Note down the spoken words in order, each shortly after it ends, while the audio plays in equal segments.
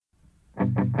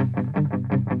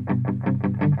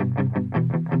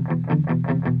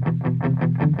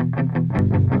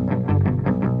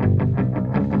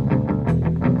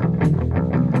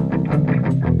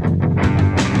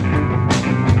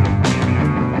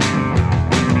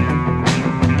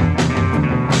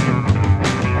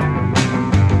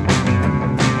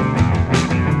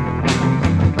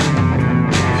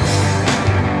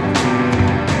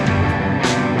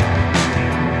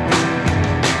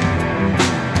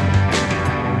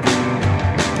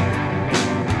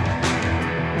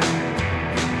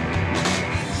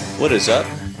What is up,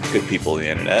 good people of the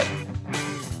internet?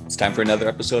 It's time for another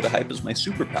episode of Hype is My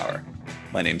Superpower.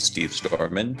 My name's Steve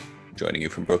Storman, joining you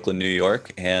from Brooklyn, New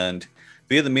York, and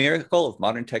via the miracle of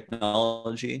modern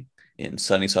technology in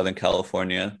sunny Southern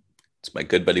California, it's my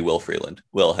good buddy Will Freeland.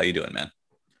 Will, how you doing, man?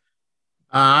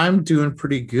 I'm doing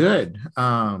pretty good.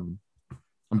 I'm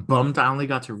bummed I only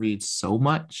got to read so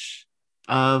much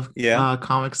of Yeah.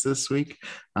 comics this week.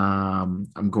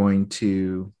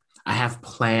 I have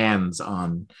plans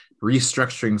on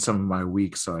restructuring some of my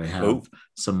week so I have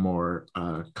some more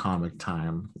comic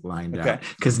time lined out.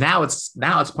 Because now it's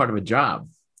part of a job.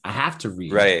 I have to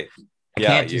read. Right. I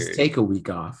can't just take a week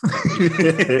off.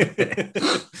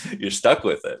 You're stuck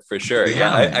with it for sure.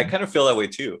 Yeah, I kind of feel that way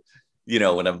too. You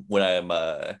know, when I'm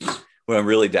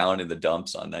really down in the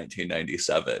dumps on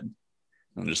 1997,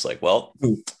 I'm just like, well,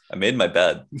 I made my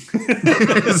bed.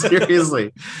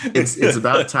 Seriously, it's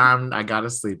about time I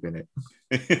gotta sleep in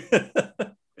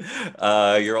it.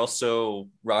 You're also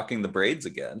rocking the braids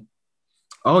again.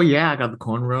 Oh yeah, I got the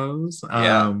cornrows.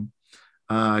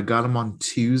 I got them on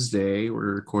Tuesday.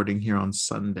 We're recording here on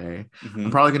Sunday. Mm-hmm.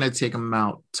 I'm probably gonna take them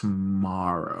out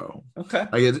tomorrow. Okay.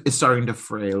 It's starting to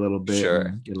fray a little bit. Sure.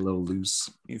 And get a little loose.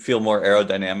 You feel more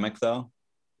aerodynamic though?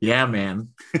 Yeah, man.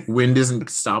 Wind isn't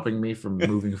stopping me from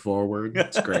moving forward.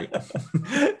 It's great.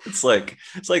 It's like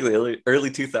the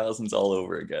early 2000s all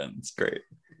over again. It's great.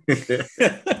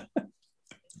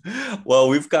 Well,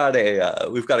 we've got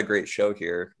a great show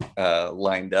here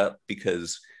lined up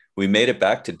because we made it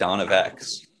back to Dawn of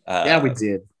X. Yeah, we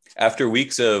did. After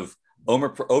weeks of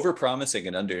over-promising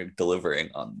and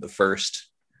under-delivering on the first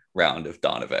round of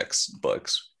Dawn of X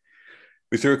books,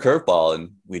 we threw a curveball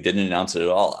and we didn't announce it at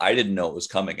all. I didn't know it was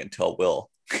coming until Will,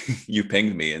 you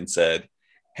pinged me and said,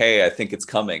 hey, I think it's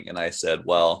coming. And I said,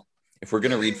 well, if we're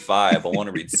going to read 5, I want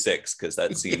to read 6 because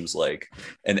that seems like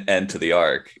an end to the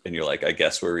arc. And you're like, I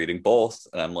guess we're reading both.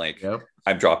 And I'm like, yep.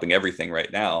 I'm dropping everything right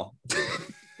now.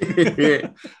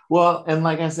 Well, and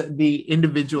like I said, the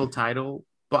individual title,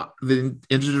 but the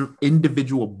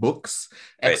individual books,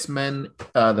 right. X-Men,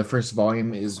 the first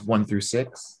volume is 1 through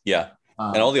 6. Yeah.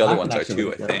 And all the other ones are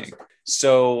too, I think.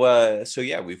 So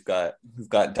yeah, we've got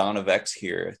Dawn of X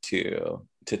here to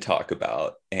talk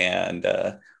about. And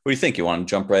what do you think? You want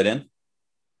to jump right in?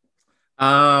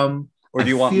 Or do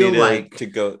you want me to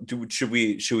go? Should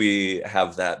we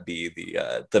have that be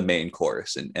the main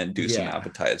course and do some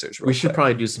appetizers? We should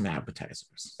probably do some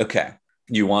appetizers. Okay.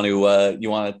 You want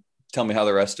to tell me how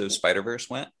the rest of Spider-Verse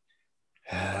went?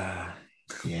 Yeah.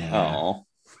 Oh.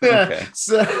 Okay.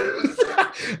 So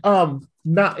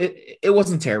it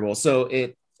wasn't terrible. So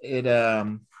it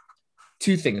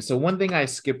two things. So one thing I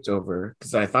skipped over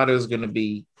because I thought it was going to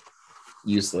be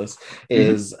useless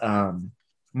is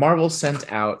Marvel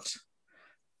sent out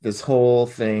this whole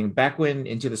thing back when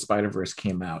Into the Spider-Verse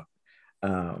came out.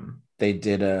 They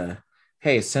did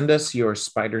hey, send us your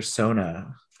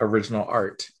Spider-Sona original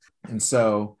art. And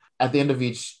so at the end of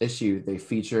each issue, they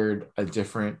featured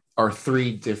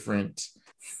 3 different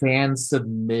fan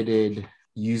submitted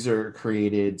user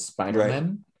created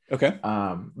Spider-Man. Right.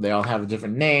 Okay. They all have a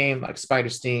different name, like Spider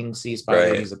Sting, Sea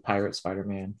Spider, he's a pirate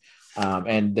Spider-Man.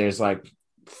 And there's like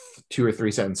 2 or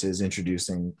 3 sentences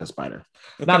introducing the spider.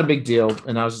 Okay. Not a big deal.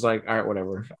 And I was just like, all right,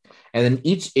 whatever. And then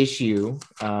each issue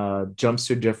jumps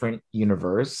to a different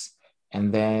universe.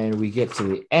 And then we get to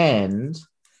the end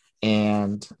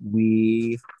and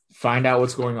we find out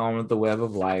what's going on with the web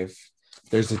of life.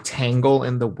 There's a tangle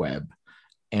in the web.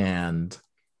 And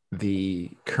the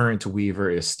current weaver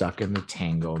is stuck in the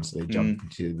tangle, and so they jump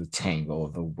into the tangle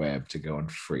of the web to go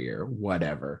and free her,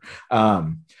 whatever.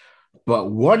 But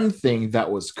one thing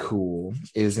that was cool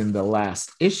is in the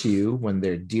last issue, when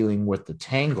they're dealing with the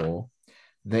tangle,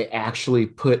 they actually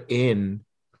put in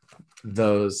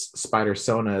those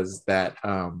Spider-Sonas that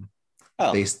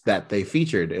they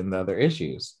featured in the other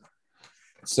issues.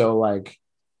 So like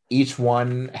each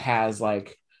one has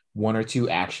like 1 or 2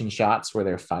 action shots where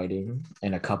they're fighting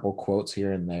and a couple quotes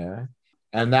here and there.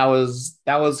 And that was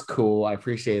cool. I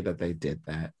appreciate that they did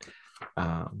that.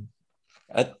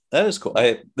 That is cool.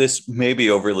 This may be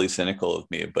overly cynical of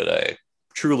me, but I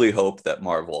truly hope that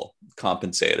Marvel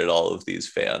compensated all of these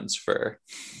fans for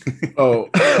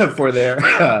for their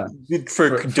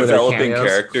for developing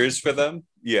characters for them.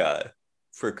 Yeah.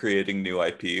 For creating new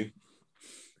IP.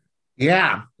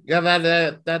 Yeah.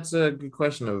 That's a good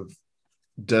question of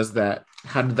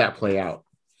how did that play out?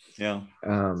 Yeah.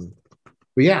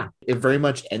 But yeah, it very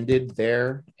much ended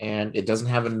there, and it doesn't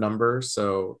have a number,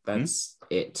 so that's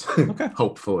it. Okay.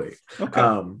 Hopefully.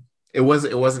 Okay. It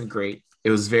wasn't great. It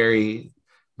was very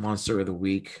Monster of the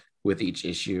Week with each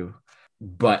issue,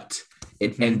 but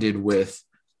it ended with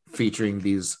featuring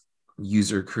these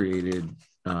user created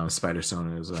spider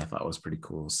sonas I thought was pretty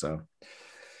cool. So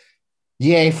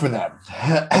yay for them.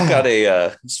 I've got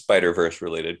a Spider-Verse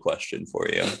related question for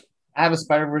you. I have a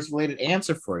Spider-Verse related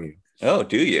answer for you. Oh,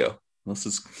 do you?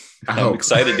 I'm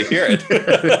excited to hear it.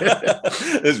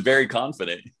 It's very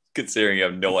confident, considering you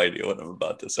have no idea what I'm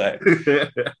about to say.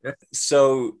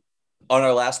 So on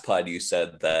our last pod, you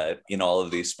said that in all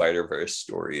of these Spider-Verse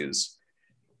stories,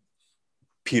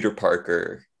 Peter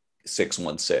Parker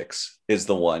 616 is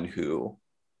the one who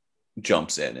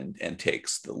jumps in and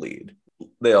takes the lead.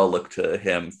 They all look to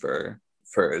him for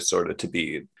sort of to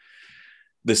be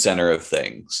the center of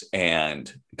things,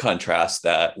 and contrast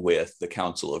that with the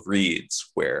Council of Reeds,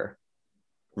 where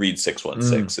Reed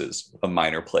 616 is a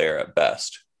minor player at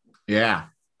best. Yeah.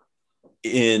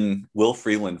 In Will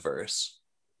Freeland verse,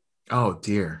 oh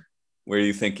dear, where do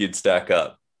you think you'd stack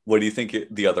up? What do you think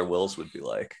the other Wills would be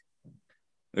like?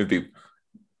 It would be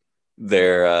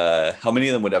how many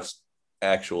of them would have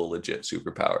actual legit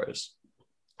superpowers?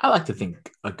 I like to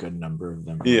think a good number of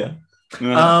them. Yeah.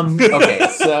 Okay,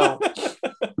 so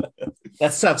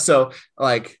that's tough. So,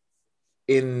 like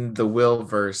in the Will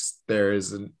verse,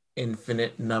 there's an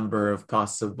infinite number of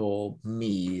possible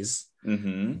me's,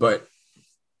 but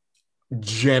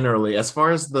generally, as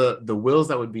far as the Wills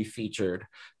that would be featured,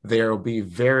 they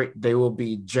will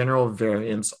be general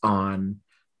variants on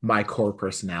my core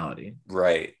personality.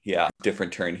 Right. Yeah.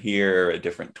 Different turn here, a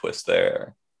different twist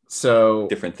there. So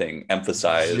different thing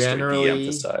emphasized or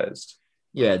de-emphasized.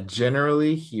 Yeah,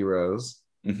 generally heroes.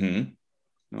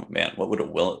 Oh man, what would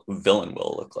a villain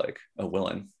will look like? A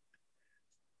villain.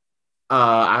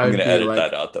 I'm going to edit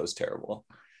that out. That was terrible.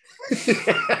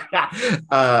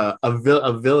 A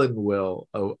villain will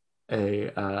a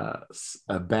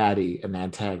baddie, an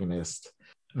antagonist.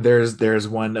 There's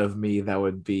one of me that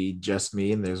would be just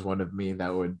me, and there's one of me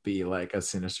that would be like a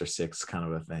Sinister Six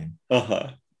kind of a thing.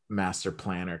 Master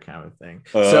planner kind of thing.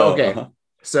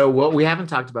 So what we haven't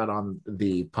talked about on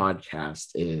the podcast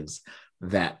is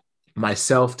that my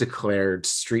self-declared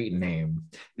street name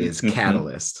is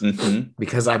Catalyst,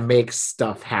 because I make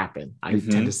stuff happen. I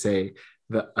tend to say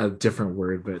a different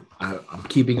word, but I'm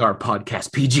keeping our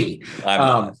podcast PG.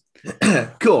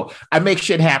 Cool. I make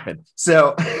shit happen.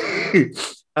 So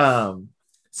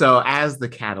so as the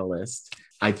Catalyst,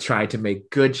 I try to make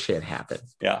good shit happen.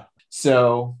 Yeah.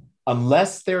 So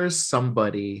unless there is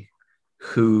somebody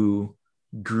who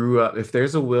grew up, if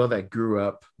there's a Will that grew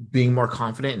up being more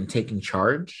confident and taking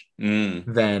charge,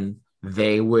 then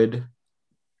they would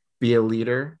be a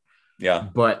leader. Yeah.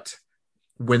 But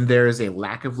when there is a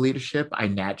lack of leadership, I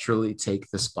naturally take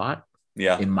the spot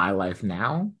in my life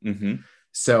now.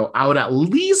 So I would at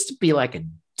least be like a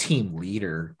team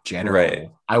leader general.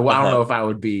 Right. I don't know if I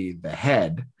would be the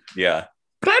head. Yeah.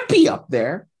 But I'd be up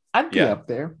there. Up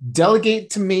there. Delegate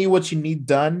to me what you need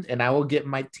done, and I will get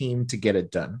my team to get it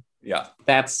done. Yeah.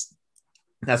 That's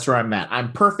where I'm at.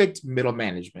 I'm perfect middle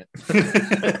management.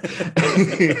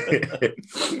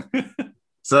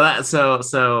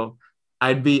 So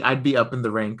I'd be up in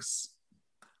the ranks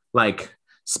like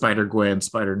Spider-Gwen,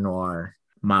 Spider-Noir,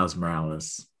 Miles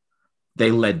Morales.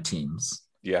 They led teams.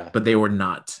 Yeah. But they were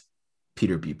not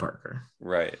Peter B. Parker.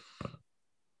 Right.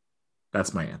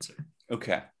 That's my answer.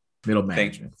 Okay. Middle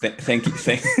management. Thank you.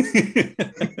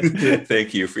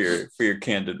 Thank you for your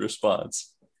candid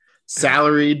response.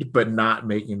 Salaried, but not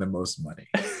making the most money.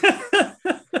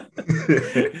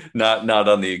 not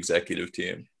on the executive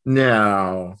team.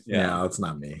 No, it's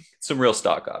not me. Some real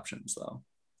stock options, though.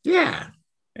 Yeah,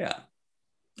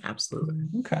 absolutely.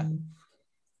 Okay.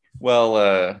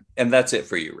 Well, and that's it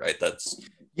for you, right? That's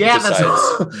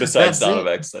besides Dawn of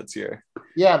X, that's your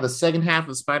the second half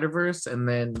of Spider-Verse, and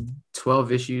then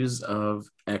 12 issues of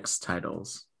X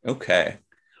titles. Okay.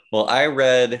 Well, I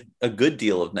read a good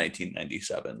deal of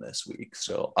 1997 this week,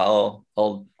 so I'll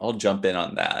jump in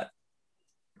on that.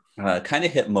 Kind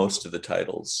of hit most of the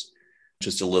titles,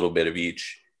 just a little bit of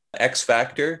each. X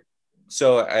Factor.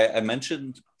 So I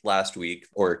mentioned last week,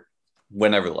 or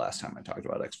whenever the last time I talked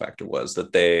about X Factor was,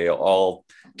 that they all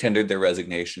tendered their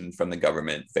resignation from the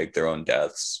government, faked their own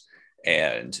deaths,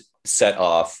 and set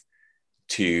off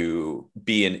to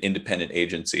be an independent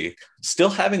agency. Still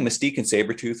having Mystique and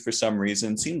Sabretooth for some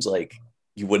reason. Seems like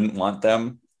you wouldn't want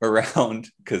them around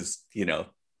because,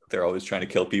 they're always trying to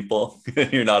kill people.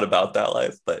 You're not about that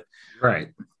life, but right.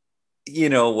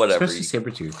 Whatever. Especially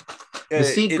Sabretooth.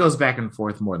 Mystique goes back and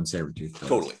forth more than Sabretooth does.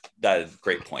 Totally. That is a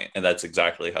great point. And that's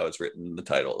exactly how it's written in the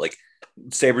title. Like,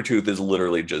 Sabretooth is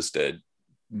literally just a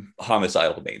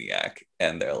homicidal maniac.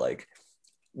 And they're like,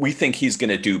 we think he's going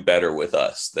to do better with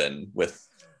us than with,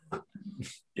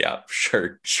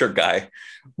 sure guy.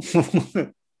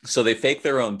 So they fake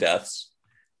their own deaths.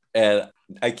 And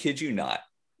I kid you not,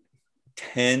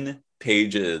 10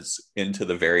 pages into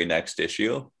the very next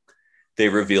issue, they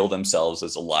reveal themselves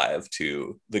as alive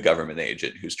to the government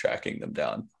agent who's tracking them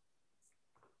down.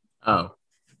 Oh,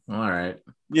 all right.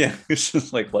 Yeah, it's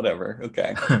just like, whatever.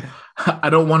 Okay. I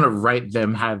don't want to write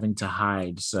them having to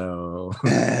hide. So,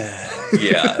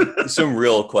 yeah, some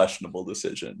real questionable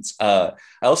decisions. I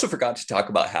also forgot to talk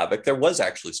about Havoc. There was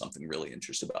actually something really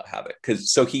interesting about Havoc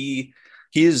because he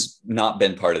has not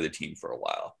been part of the team for a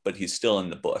while, but he's still in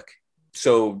the book.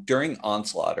 So during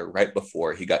Onslaught, or right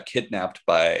before, he got kidnapped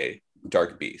by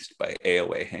Dark Beast, by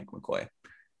AOA Hank McCoy,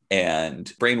 and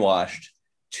brainwashed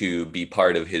to be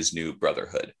part of his new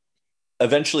brotherhood.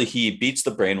 Eventually, he beats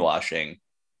the brainwashing,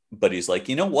 but he's like,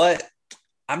 you know what?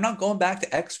 I'm not going back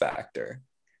to X Factor.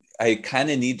 I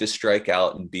kind of need to strike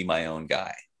out and be my own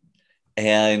guy.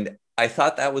 And I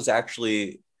thought that was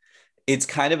actually, it's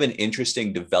kind of an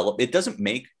interesting development. It doesn't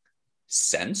make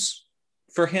sense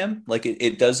for him. Like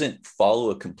it doesn't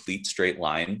follow a complete straight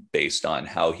line based on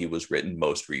how he was written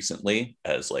most recently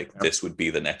as like, this would be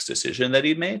the next decision that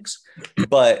he makes.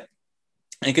 But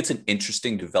I think it's an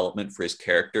interesting development for his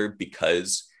character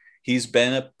because he's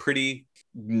been a pretty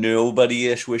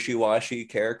nobody-ish wishy-washy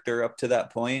character up to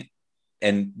that point.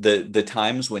 And the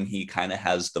times when he kind of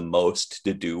has the most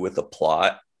to do with the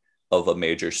plot of a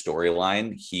major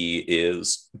storyline, he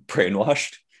is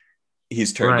brainwashed.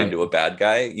 He's turned into a bad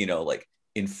guy, you know, like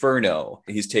Inferno,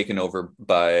 he's taken over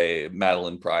by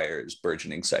Madeline Pryor's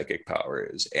burgeoning psychic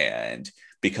powers and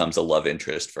becomes a love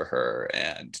interest for her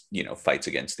and, you know, fights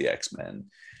against the X-Men.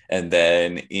 And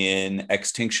then in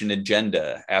Extinction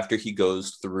Agenda, after he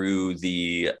goes through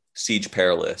the Siege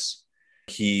Perilous,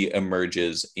 he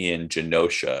emerges in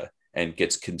Genosha and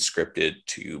gets conscripted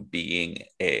to being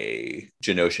a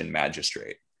Genosian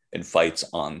magistrate and fights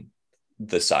on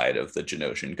the side of the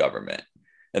Genosian government.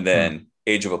 And then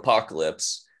Age of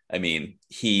Apocalypse, I mean,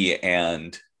 he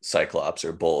and Cyclops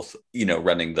are both, you know,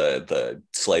 running the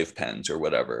slave pens or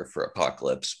whatever for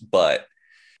Apocalypse, but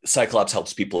Cyclops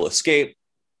helps people escape.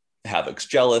 Havoc's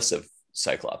jealous of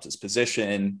Cyclops'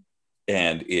 position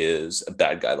and is a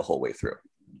bad guy the whole way through.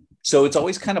 So it's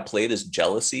always kind of played as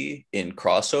jealousy in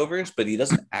crossovers, but he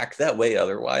doesn't act that way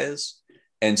otherwise.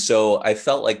 And so I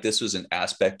felt like this was an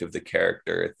aspect of the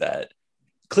character that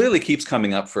clearly keeps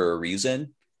coming up for a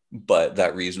reason, but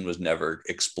that reason was never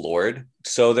explored.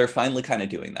 So they're finally kind of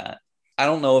doing that. I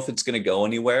don't know if it's going to go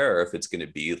anywhere or if it's going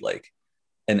to be like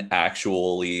an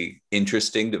actually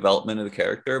interesting development of the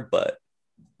character, but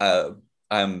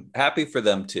I'm happy for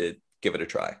them to give it a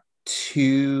try.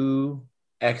 2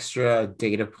 extra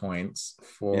data points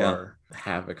for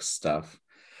Havoc stuff.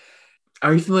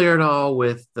 Are you familiar at all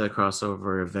with the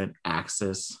crossover event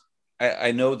Axis?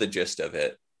 I know the gist of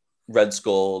it. Red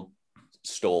Skull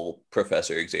stole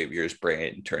Professor Xavier's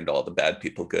brain, turned all the bad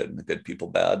people good and the good people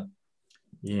bad.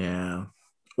 Yeah.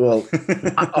 Well,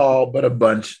 not all, but a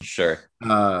bunch. Sure.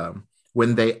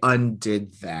 When they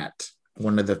undid that,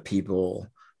 one of the people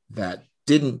that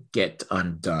didn't get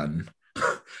undone,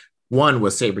 one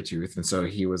was Sabretooth, and so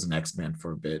he was an X-Men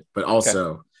for a bit, but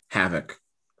also Havoc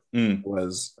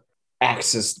was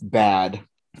Axis bad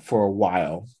for a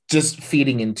while, just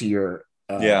feeding into your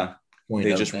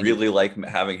they just really like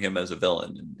having him as a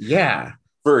villain. Yeah.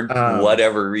 For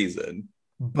whatever reason.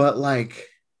 But like,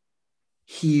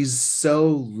 he's so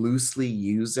loosely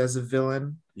used as a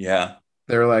villain. Yeah.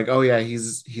 They're like, oh yeah,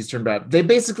 he's turned bad. They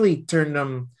basically turned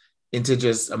him into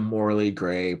just a morally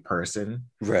gray person.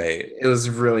 Right. It was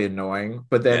really annoying.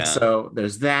 But then so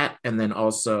there's that, and then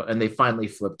also, and they finally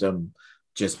flipped him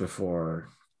just before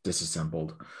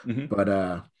Disassembled.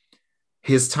 But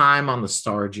his time on the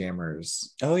Starjammers,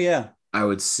 I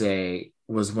would say,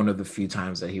 was one of the few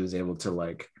times that he was able to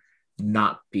like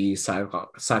not be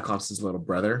Cyclops' little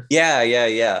brother. Yeah.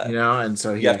 You know, and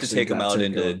so you have to take him out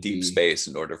into deep space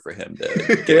in order for him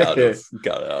to get out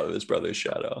of his brother's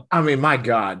shadow. I mean, my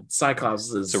God,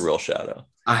 Cyclops is a real shadow,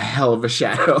 a hell of a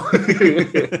shadow.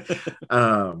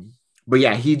 But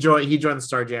yeah, he joined the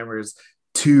Starjammers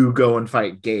to go and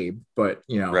fight Gabe, but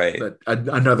you know,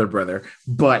 another brother.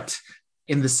 But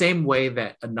in the same way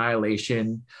that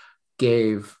Annihilation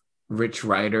gave Rich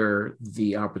Rider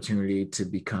the opportunity to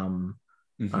become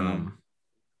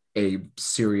a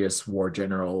serious war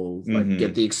general, like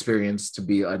get the experience to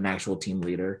be an actual team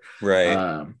leader.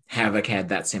 Right. Havoc had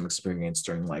that same experience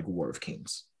during like War of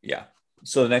Kings. Yeah.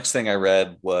 So the next thing I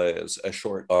read was a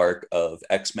short arc of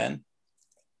X-Men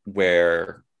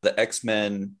where the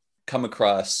X-Men come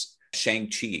across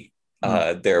Shang-Chi.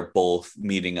 They're both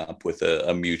meeting up with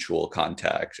a mutual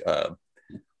contact,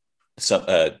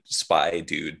 a spy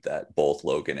dude that both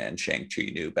Logan and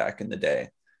Shang-Chi knew back in the day.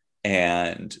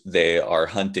 And they are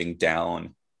hunting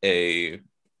down a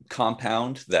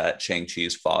compound that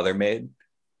Shang-Chi's father made.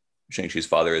 Shang-Chi's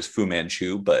father is Fu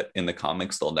Manchu, but in the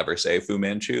comics, they'll never say Fu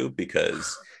Manchu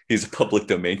because he's a public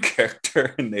domain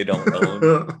character and they don't own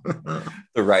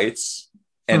the rights.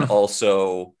 And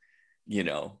also, you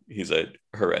know, he's a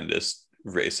horrendous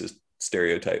racist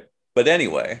stereotype. But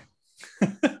anyway,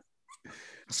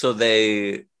 so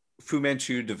Fu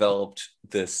Manchu developed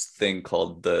this thing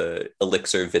called the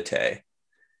elixir vitae,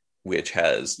 which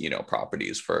has, you know,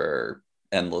 properties for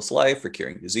endless life or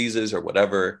curing diseases or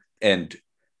whatever. And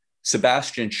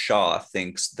Sebastian Shaw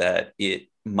thinks that it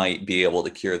might be able to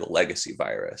cure the legacy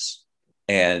virus.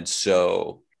 And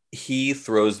so he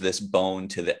throws this bone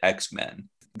to the X-Men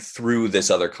through this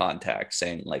other contact,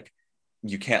 saying, like,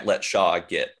 you can't let Shaw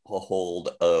get a hold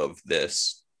of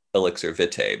this elixir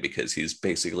vitae because he's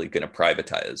basically going to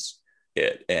privatize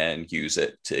it and use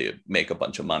it to make a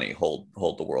bunch of money, hold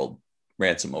the world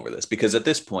ransom over this. Because at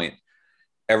this point,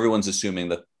 everyone's assuming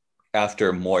that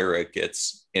after Moira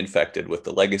gets infected with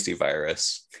the legacy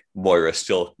virus, Moira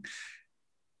still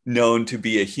known to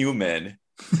be a human.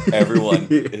 Everyone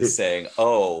is saying,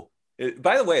 oh,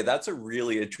 by the way, that's a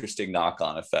really interesting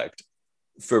knock-on effect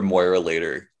for Moira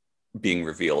later being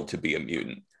revealed to be a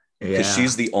mutant. Because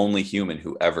she's the only human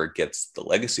who ever gets the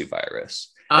legacy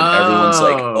virus. And everyone's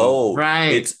like, oh,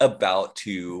 right, it's about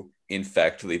to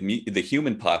infect the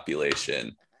human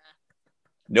population.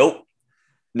 Nope,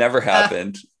 never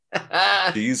happened.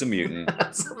 She's a mutant.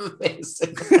 That's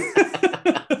amazing.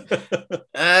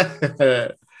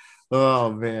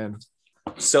 Oh, man.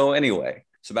 So anyway,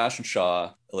 Sebastian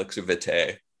Shaw, elixir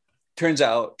vitae. Turns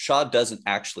out Shaw doesn't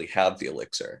actually have the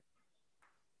elixir.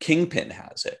 Kingpin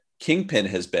has it. Kingpin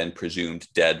has been presumed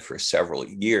dead for several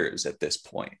years at this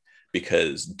point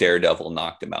because Daredevil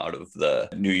knocked him out of the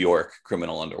New York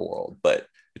criminal underworld. But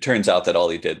it turns out that all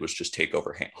he did was just take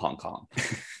over Hong Kong.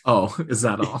 Oh, is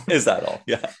that all? Is that all?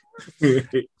 Yeah.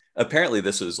 Apparently,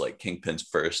 this was like Kingpin's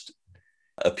first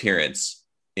appearance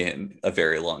in a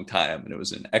very long time. And it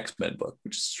was an X-Men book,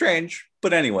 which is strange.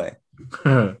 But anyway.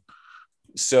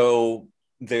 So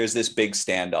there's this big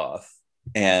standoff.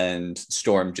 And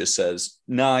Storm just says,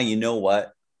 nah, you know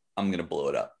what? I'm going to blow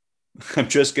it up. I'm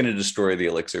just going to destroy the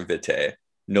elixir vitae.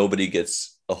 Nobody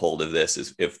gets a hold of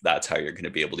this if that's how you're going to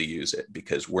be able to use it,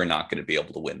 because we're not going to be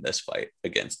able to win this fight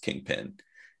against Kingpin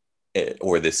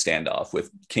or this standoff with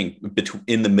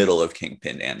in the middle of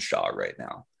Kingpin and Shaw right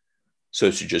now. So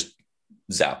she just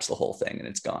zaps the whole thing and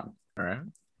it's gone. All right.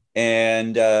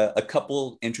 And a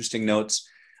couple interesting notes.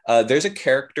 There's a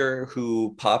character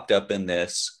who popped up in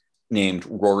this named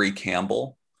Rory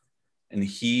Campbell. And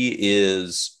he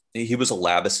was a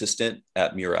lab assistant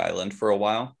at Muir Island for a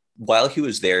while. While he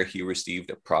was there, he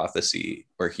received a prophecy,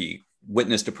 or he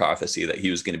witnessed a prophecy that he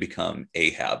was going to become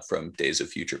Ahab from Days of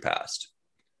Future Past.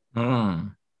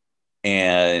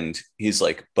 And he's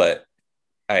like, but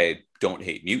I don't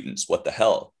hate mutants. What the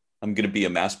hell? I'm going to be a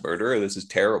mass murderer. This is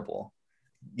terrible.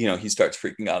 You know, he starts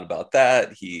freaking out about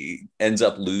that. He ends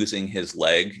up losing his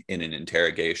leg in an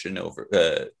interrogation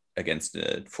against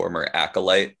a former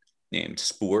acolyte named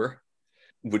Spoor,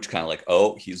 which kind of like,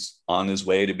 oh, he's on his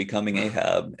way to becoming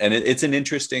Ahab. And it's an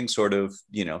interesting sort of,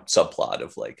 you know, subplot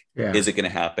of like, is it going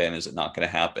to happen? Is it not going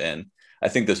to happen? I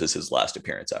think this is his last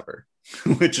appearance ever,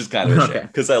 which is kind of a shame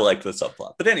because I liked the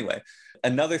subplot. But anyway,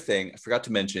 another thing I forgot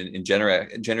to mention in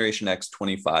Generation X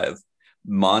 25,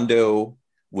 Mondo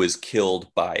was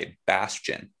killed by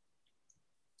Bastion,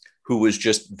 who was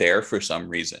just there for some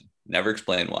reason. Never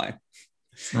explained why.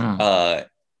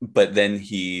 But then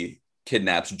he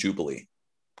kidnaps Jubilee.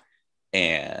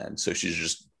 And so she's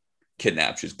just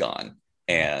kidnapped. She's gone.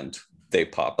 And they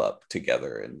pop up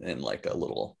together in like a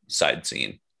little side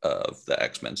scene of the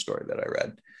X-Men story that I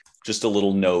read. Just a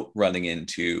little note running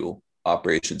into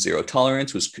Operation Zero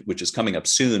Tolerance, which is coming up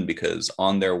soon, because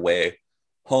on their way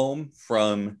home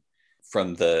from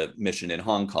the mission in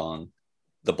Hong Kong,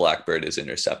 the Blackbird is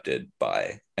intercepted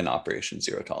by an Operation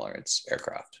Zero Tolerance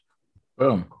aircraft.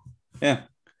 Boom. Yeah.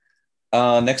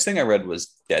 Next thing I read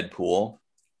was Deadpool.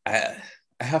 I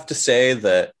have to say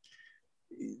that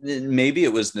maybe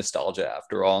it was nostalgia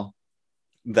after all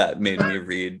that made me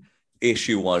read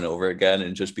issue 1 over again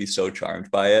and just be so charmed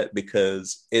by it,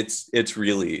 because it's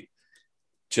really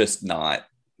just not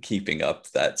keeping up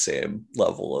that same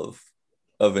level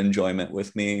of enjoyment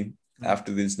with me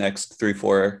after these next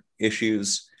 3-4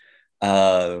 issues.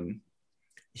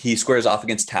 He squares off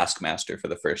against Taskmaster for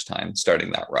the first time,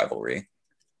 starting that rivalry.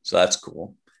 So that's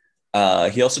cool.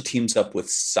 He also teams up with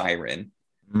Siren.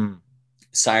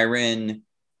 Siren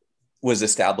was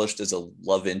established as a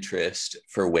love interest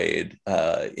for Wade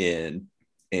in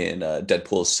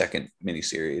Deadpool's second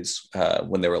miniseries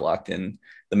when they were locked in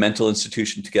the mental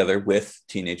institution together with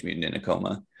Teenage Mutant in a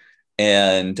Coma.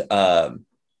 And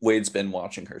Wade's been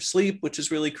watching her sleep, which is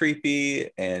really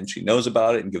creepy, and she knows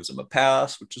about it and gives him a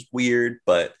pass, which is weird.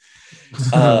 But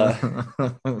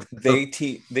they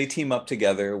team up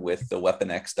together with the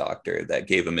Weapon X doctor that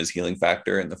gave him his healing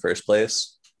factor in the first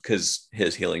place, because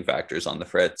his healing factor is on the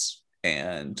fritz,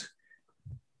 and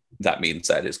that means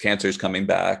that his cancer is coming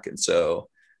back. And so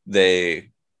they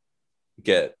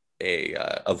get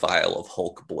a vial of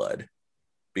Hulk blood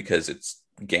because it's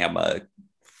gamma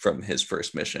from his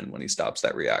first mission when he stops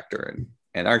that reactor in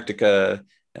Antarctica,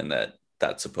 and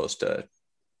that's supposed to,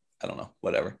 I don't know,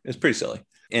 whatever. It's pretty silly.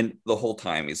 And the whole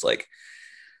time he's like,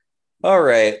 all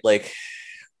right, like,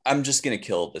 I'm just going to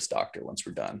kill this doctor once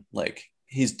we're done. Like,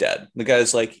 he's dead. The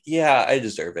guy's like, yeah, I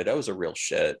deserve it. I was a real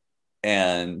shit.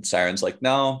 And Siren's like,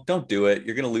 no, don't do it.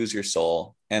 You're going to lose your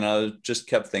soul. And I just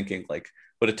kept thinking, like,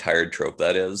 what a tired trope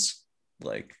that is.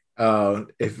 Like,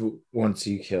 if once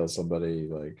you kill somebody,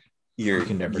 like, you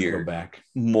can never go back.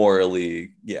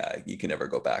 Morally, yeah, you can never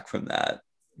go back from that.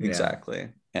 Yeah. Exactly.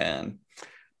 And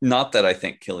not that I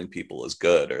think killing people is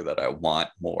good or that I want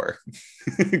more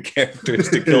characters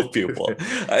to kill people.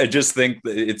 I just think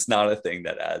that it's not a thing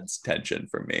that adds tension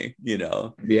for me, you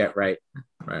know? Yeah, right.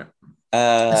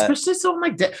 Especially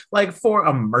something like for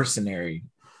a mercenary.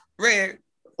 Right.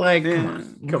 Like,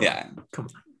 come on.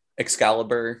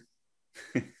 Excalibur.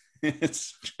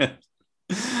 It's just,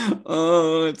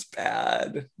 oh, it's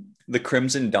bad. The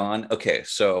Crimson Dawn. Okay,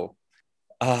 so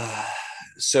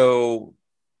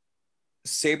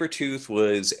Sabretooth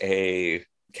was a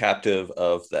captive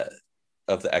of the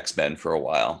X-Men for a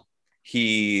while.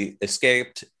 He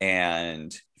escaped,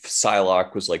 and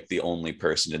Psylocke was like the only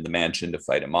person in the mansion to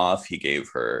fight him off. He gave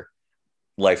her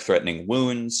life-threatening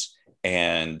wounds,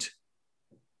 and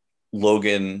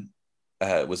Logan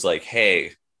was like,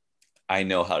 hey, I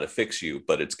know how to fix you,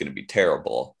 but it's going to be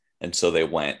terrible. And so they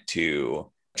went to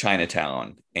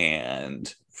Chinatown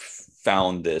and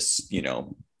found this, you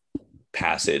know,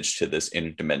 passage to this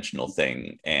interdimensional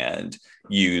thing and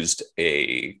used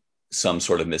some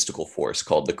sort of mystical force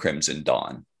called the Crimson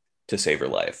Dawn to save her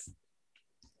life.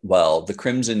 Well, the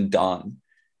Crimson Dawn,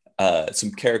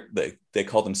 some character, they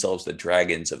call themselves the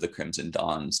Dragons of the Crimson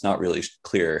Dawn. It's not really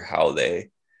clear how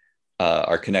they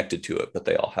are connected to it, but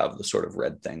they all have the sort of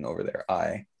red thing over their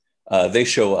eye. They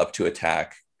show up to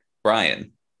attack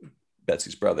Brian,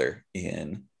 Betsy's brother,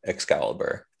 in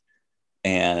Excalibur.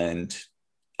 And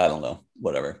I don't know,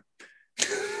 whatever.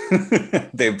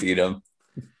 They beat him.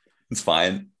 It's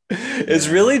fine. Yeah. It's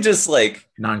really just like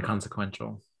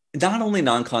non-consequential. Not only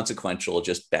non-consequential,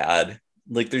 just bad.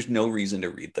 Like, there's no reason to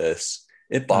read this.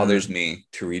 It bothers me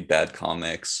to read bad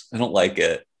comics. I don't like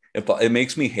it. It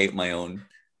makes me hate my own,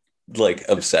 like,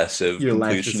 obsessive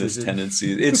completionist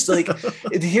tendencies. It's like,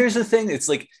 here's the thing. It's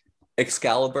like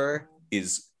Excalibur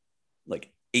is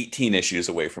like 18 issues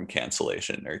away from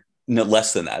cancellation, or no,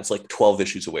 less than that. It's like 12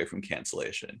 issues away from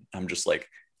cancellation. I'm just like,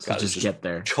 gotta just get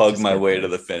there, chug my way to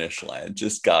the finish line.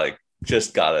 Just gotta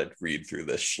read through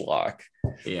this schlock.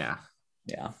 Yeah.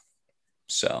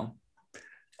 So,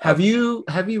 have you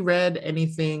read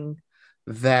anything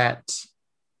that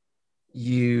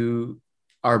you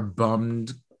are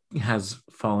bummed has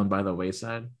fallen by the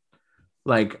wayside,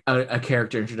 like a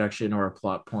character introduction or a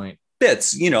plot point?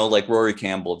 Bits, you know, like Rory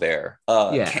Campbell there.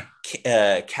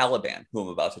 Caliban, who I'm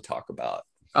about to talk about.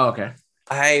 Oh, okay.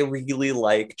 I really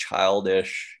like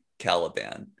childish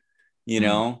Caliban, you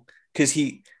know, because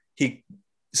he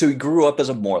grew up as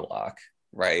a Morlock,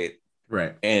 right?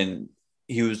 Right. And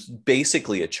he was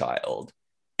basically a child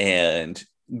and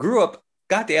grew up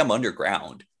goddamn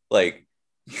underground. Like,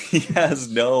 he has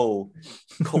no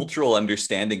cultural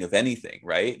understanding of anything,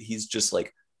 right? He's just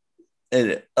like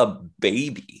a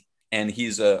baby. And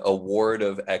he's a ward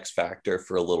of X Factor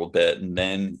for a little bit. And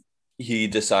then he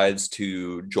decides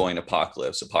to join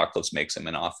Apocalypse. Apocalypse makes him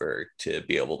an offer to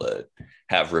be able to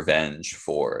have revenge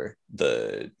for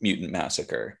the mutant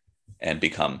massacre and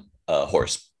become a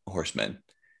horseman.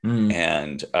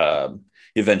 And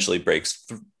he eventually breaks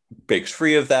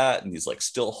free of that. And he's like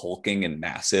still hulking and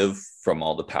massive from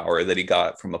all the power that he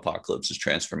got from Apocalypse's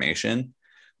transformation.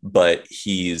 But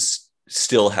he's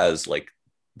still has like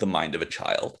the mind of a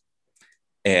child.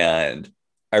 And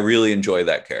I really enjoy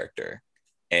that character.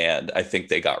 And I think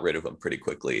they got rid of him pretty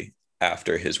quickly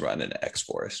after his run in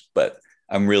X-Force. But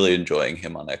I'm really enjoying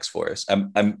him on X-Force.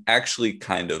 I'm actually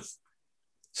kind of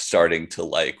starting to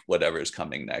like whatever's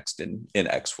coming next in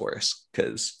X-Force,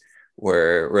 because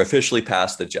we're officially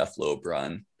past the Jeff Loeb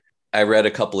run. I read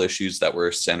a couple issues that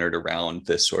were centered around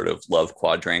this sort of love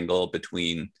quadrangle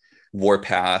between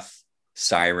Warpath,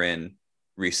 Siren,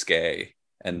 Risque,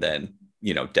 and then,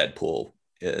 you know, Deadpool,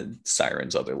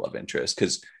 Siren's other love interest.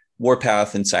 Because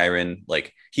Warpath and Siren,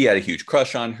 like, he had a huge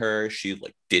crush on her. She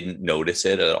like didn't notice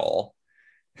it at all.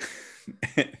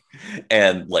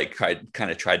 And like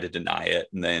kind of tried to deny it,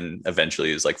 and then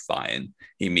eventually is like fine.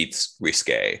 He meets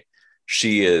Risque.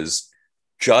 She is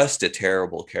just a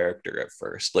terrible character at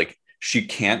first. Like, she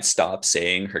can't stop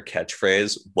saying her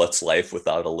catchphrase, "What's life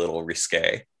without a little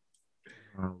Risque?"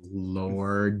 Oh,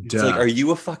 Lord. It's like, are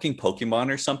you a fucking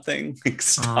Pokemon or something? Like,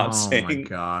 stop saying. Oh my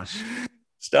gosh.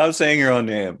 Stop saying your own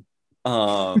name.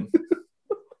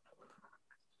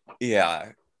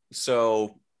 Yeah.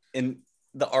 So in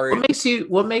the art,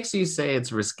 what makes you say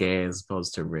it's risque as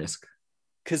opposed to risk?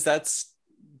 because that's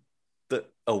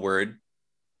a word.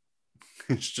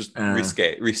 It's just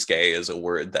risque. Risque is a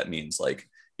word that means like,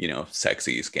 you know,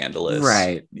 sexy, scandalous.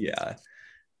 Right. Yeah.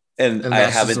 And I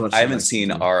haven't seen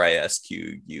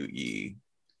RISQUE,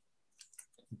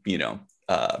 you know,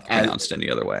 pronounced any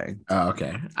other way. Oh,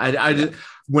 okay. I just,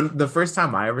 when the first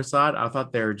time I ever saw it, I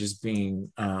thought they were just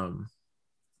being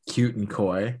cute and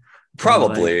coy.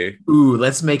 Probably. Like, ooh,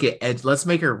 let's make it let's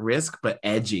make her risk but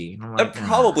edgy. Like, that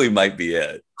probably might be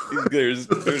it. There's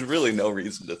really no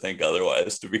reason to think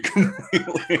otherwise, to be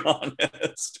completely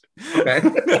honest. Okay.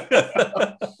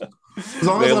 As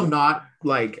long as I'm not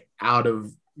like out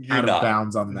of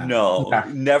bounds on that. No, okay.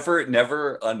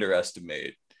 Never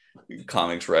underestimate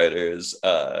comics writers'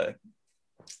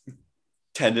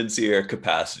 tendency or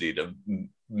capacity to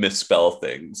misspell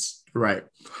things. Right.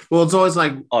 Well, it's always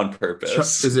like on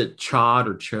purpose. Is it chod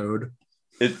or chode?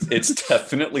 It's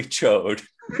definitely chode.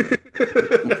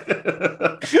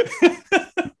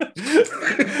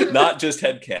 Not just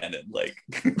headcanon, like.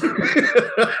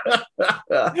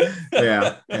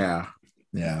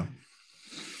 Yeah.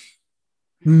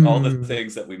 All the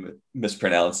things that we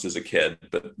mispronounced as a kid,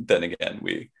 but then again,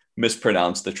 we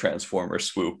mispronounced the Transformer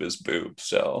swoop as boob,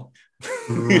 so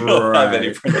we don't have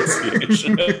any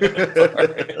pronunciation.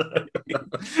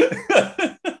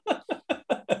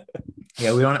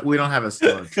 Yeah, we don't have a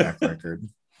stellar track record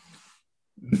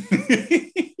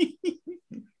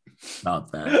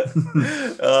about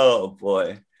that. Oh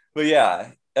boy. But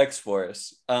yeah,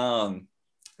 X-Force.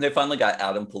 They finally got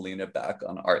Adam Polina back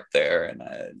on art there, and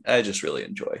I just really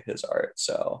enjoy his art.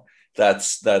 So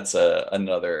that's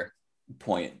another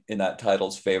point in that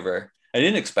title's favor. I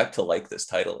didn't expect to like this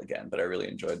title again, but I really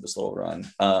enjoyed this little run.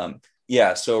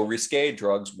 Yeah, so Risque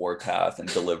drugs Warpath and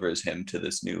delivers him to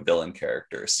this new villain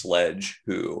character, Sledge,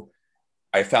 who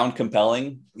I found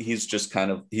compelling. He's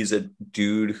a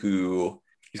dude who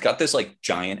he's got this like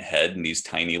giant head and these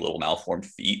tiny little malformed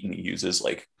feet, and he uses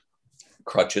like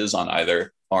crutches on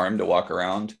either arm to walk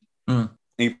around.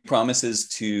 He promises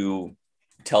to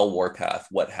tell Warpath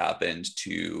what happened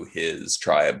to his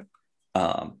tribe,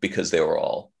 because they were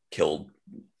all killed,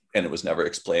 and it was never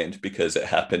explained because it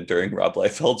happened during Rob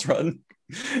Liefeld's run.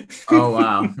 Oh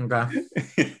wow.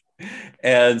 Okay.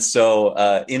 And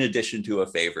so in addition to a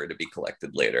favor to be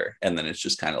collected later, and then it's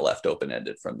just kind of left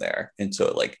open-ended from there. And so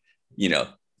it, like, you know,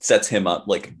 sets him up,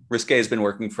 like Risque has been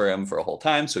working for him for a whole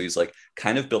time, so he's like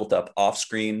kind of built up off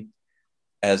screen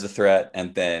as a threat,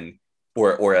 and then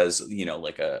or as, you know,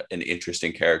 like an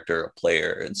interesting character, a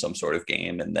player in some sort of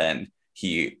game, and then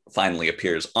he finally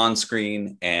appears on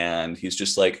screen and he's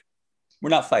just like, we're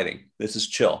not fighting, this is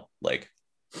chill, like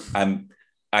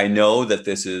I know that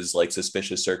this is like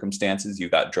suspicious circumstances, you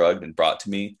got drugged and brought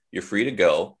to me, you're free to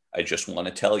go, I just want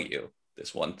to tell you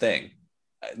this one thing.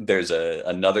 There's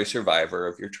another survivor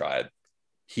of your tribe.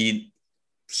 He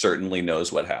certainly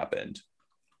knows what happened.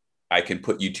 I can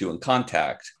put you two in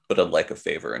contact, but I'd like a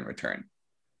favor in return.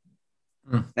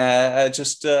 That's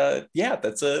a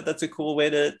cool way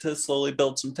to slowly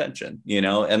build some tension, you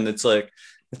know? And it's like,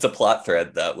 it's a plot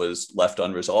thread that was left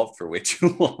unresolved for way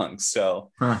too long.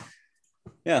 So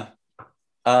yeah.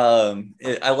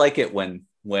 I like it when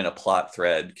a plot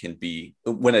thread can be,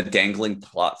 when a dangling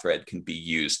plot thread can be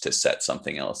used to set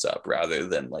something else up, rather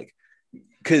than like,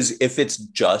 because if it's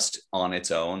just on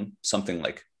its own, something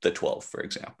like the 12, for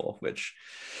example, which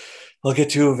I'll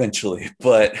get to eventually,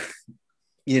 but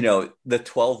you know, the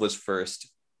 12 was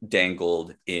first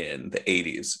dangled in the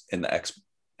 80s in the X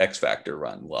Factor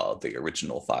run while the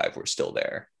original 5 were still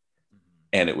there.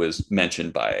 And it was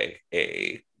mentioned by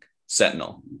a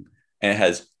Sentinel, and it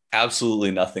has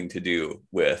absolutely nothing to do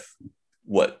with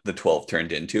what the 12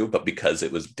 turned into, but because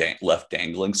it was left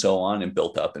dangling so on and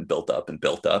built up and built up and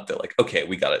built up, they're like, okay,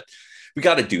 we got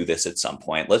to do this at some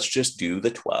point. Let's just do the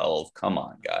 12. Come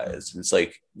on, guys. And it's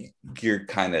like, you're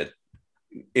kind of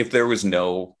if there was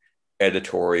no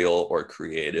editorial or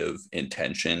creative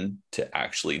intention to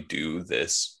actually do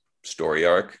this story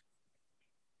arc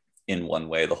in one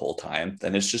way the whole time,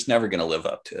 then it's just never going to live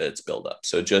up to its build up.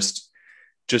 So just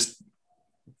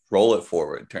roll it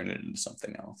forward, turn it into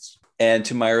something else. And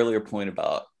to my earlier point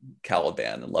about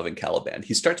Caliban and loving Caliban,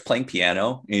 he starts playing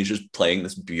piano and he's just playing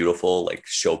this beautiful like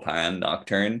Chopin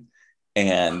nocturne.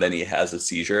 And then he has a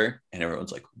seizure and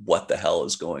everyone's like, what the hell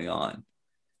is going on?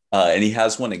 And he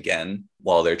has one again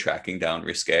while they're tracking down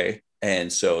Risque.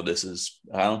 And so this is,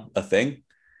 I don't know, a thing.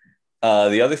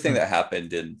 The other thing that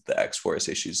happened in the X-Force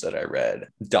issues that I read,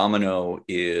 Domino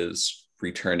is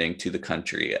returning to the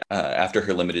country after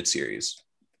her limited series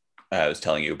I was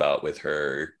telling you about with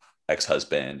her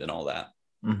ex-husband and all that.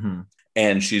 Mm-hmm.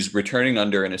 And she's returning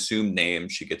under an assumed name.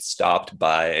 She gets stopped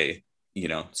by,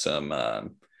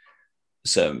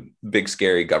 some big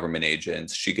scary government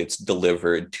agents. She gets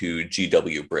delivered to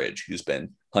GW Bridge, who's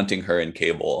been hunting her in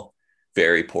Cable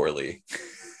very poorly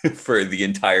for the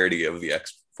entirety of the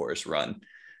X-Force run,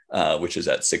 which is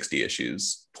at 60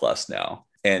 issues plus now,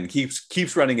 and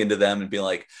keeps running into them and being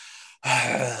like,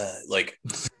 like,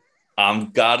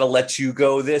 I'm gotta let you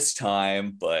go this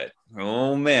time, but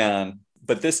oh man.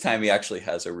 But this time he actually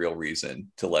has a real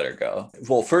reason to let her go.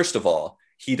 Well, first of all,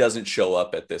 he doesn't show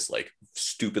up at this like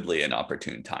stupidly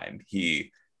inopportune time.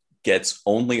 He gets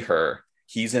only her.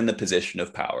 He's in the position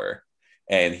of power.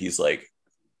 And he's like,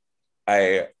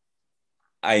 I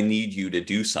need you to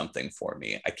do something for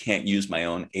me. I can't use my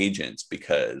own agents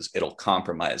because it'll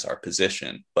compromise our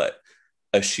position. But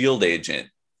a S.H.I.E.L.D. agent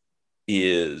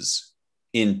is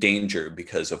in danger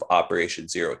because of Operation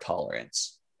Zero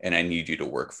Tolerance. And I need you to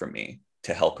work for me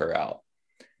to help her out.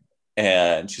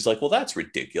 And she's like, well, that's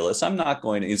ridiculous. I'm not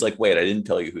going to. He's like, wait, I didn't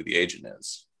tell you who the agent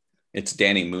is. It's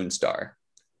Danny Moonstar,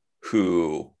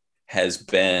 who has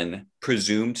been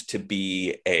presumed to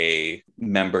be a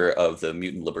member of the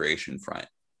Mutant Liberation Front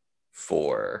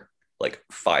for like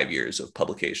 5 years of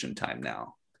publication time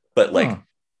now, but like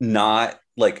not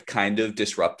like kind of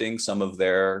disrupting some of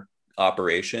their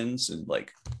operations, and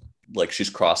like she's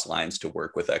crossed lines to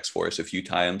work with X-Force a few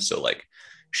times. So like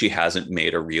she hasn't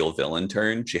made a real villain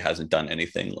turn. She hasn't done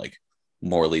anything like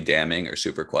morally damning or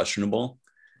super questionable.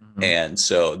 Mm-hmm. And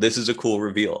so this is a cool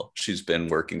reveal. She's been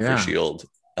working for S.H.I.E.L.D.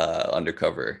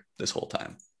 Undercover this whole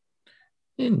time.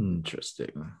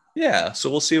 Interesting. Yeah,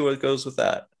 so we'll see what goes with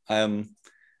that. I'm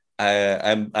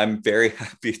very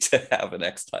happy to have an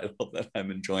X title that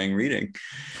I'm enjoying reading.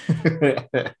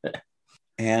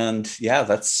 And yeah,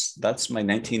 that's my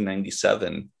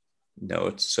 1997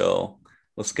 notes. So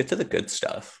let's get to the good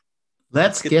stuff.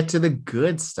 Let's get to the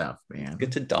good stuff, man.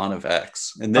 Get to Dawn of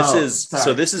X. And this is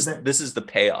the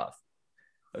payoff.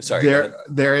 Oh, sorry.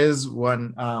 There is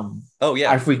one.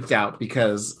 I freaked out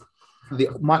because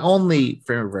my only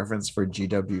frame of reference for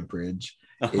GW Bridge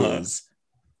is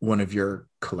one of your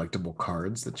collectible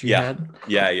cards that you had.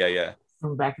 Yeah.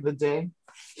 From back in the day.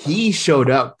 He showed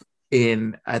up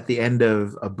at the end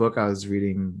of a book I was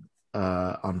reading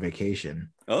on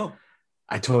vacation. Oh,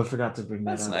 I totally forgot to bring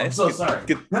that That's up. nice. I'm so sorry.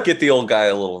 Get the old guy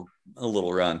a little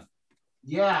run.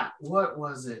 Yeah, what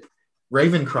was it?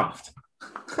 Ravencroft.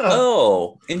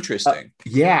 Oh, interesting.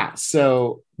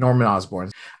 So Norman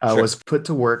Osborn was put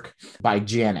to work by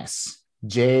Janus,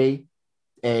 Janus,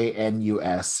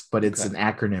 but it's an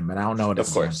acronym, and I don't know what it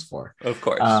stands for. Of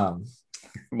course.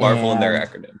 Marvel and their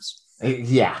acronyms.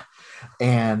 Yeah.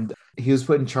 And he was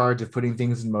put in charge of putting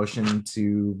things in motion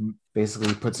to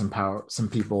basically put some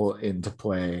people into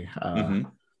play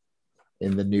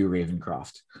in the new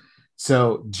Ravencroft.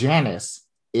 So Janus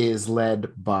is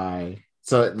led by,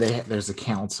 there's a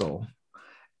council,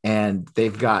 and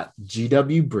they've got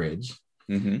GW Bridge.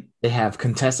 Mm-hmm. They have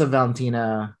Contessa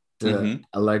Valentina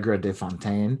Allegra de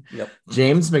Fontaine,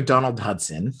 James McDonald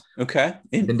Hudson,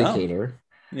 Vindicator,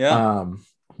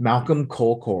 Malcolm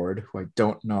Colcord, who I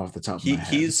don't know off the top of my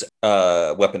head. He's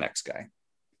a Weapon X guy.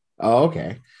 Oh,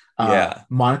 okay.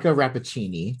 Monica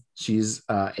Rappaccini, she's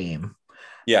AIM.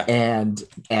 Yeah. And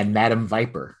Madame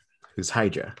Viper, who's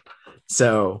Hydra.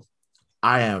 So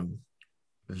I am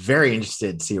very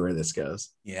interested to see where this goes.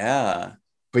 Yeah.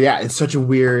 But yeah, it's such a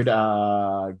weird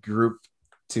group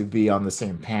to be on the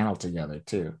same panel together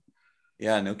too.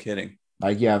 Yeah, no kidding.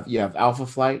 Like you have Alpha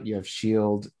Flight, you have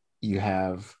S.H.I.E.L.D., you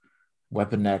have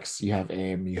Weapon X, you have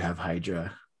AIM, you have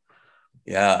Hydra.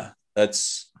 Yeah,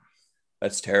 that's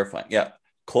terrifying. Yeah,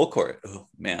 Colcord. Oh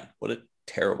man, what a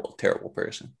terrible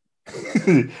person.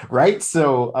 Right?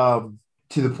 So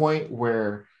to the point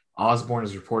where Osborn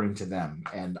is reporting to them,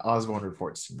 and Osborn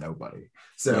reports to nobody.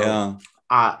 So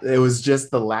it was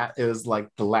just it was like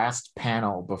the last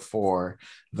panel before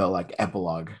the like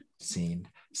epilogue scene.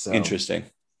 So Interesting.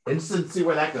 interested to see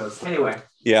where that goes. Anyway.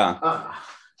 Yeah.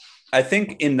 I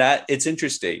think in that it's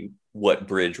interesting what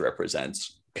bridge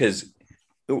represents, because,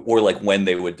 or like when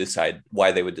they would decide,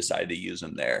 why they would decide to use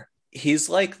him there. He's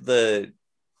like the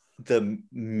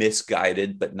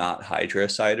misguided but not Hydra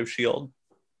side of Shield.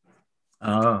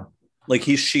 Oh, Like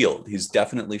he's Shield. He's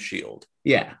definitely Shield.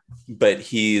 yeah. But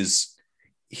he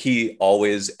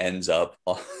always ends up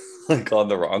like on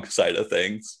the wrong side of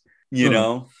things, you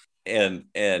know,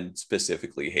 and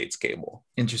specifically hates Cable.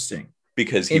 Interesting.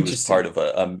 Because he was part of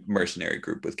a mercenary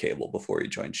group with Cable before he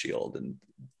joined Shield, and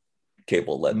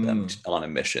Cable led them on a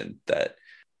mission that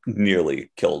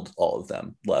nearly killed all of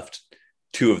them, left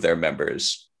 2 of their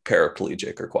members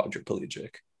paraplegic or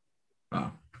quadriplegic.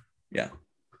 Oh,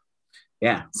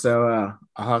 yeah. So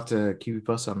I'll have to keep you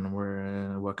posted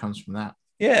on what comes from that.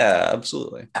 Yeah,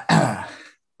 absolutely.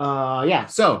 Yeah.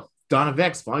 So Dawn of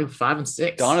X, volume 5 and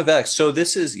 6. Dawn of X. So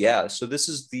this is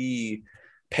the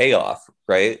payoff,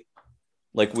 right?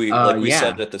 Like we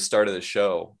said at the start of the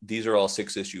show, these are all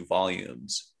 6-issue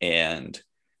volumes, and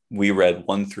we read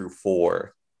 1 through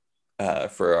 4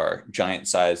 for our giant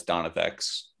size Dawn of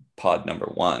X pod number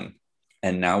 1,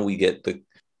 and now we get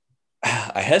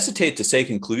I hesitate to say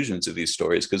conclusions of these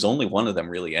stories because only one of them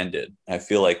really ended. I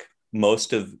feel like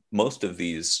most of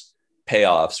these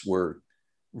payoffs were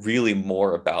really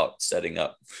more about setting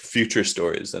up future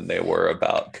stories than they were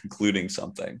about concluding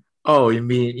something. Oh, you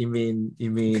mean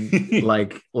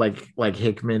like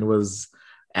Hickman was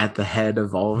at the head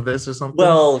of all of this or something?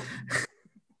 Well,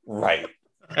 right.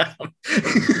 Yeah.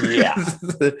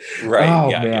 Right. Oh,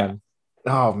 yeah, man.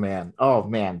 Yeah. Oh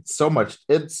man. So much.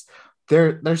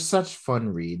 They're such fun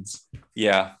reads.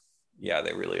 Yeah. Yeah,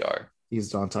 they really are. These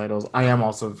Dawn titles. I am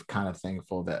also kind of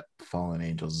thankful that Fallen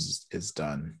Angels is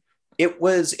done. It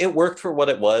worked for what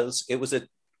it was. It was a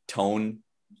tone.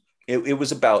 It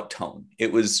was about tone.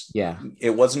 It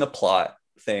wasn't a plot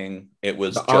thing. It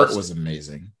was art was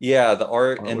amazing. Yeah, the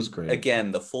art and was great.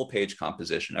 Again, the full page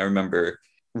composition. I remember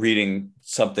reading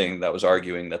something that was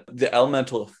arguing that the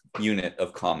elemental unit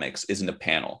of comics isn't a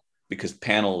panel, because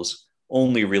panels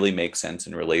only really make sense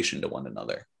in relation to one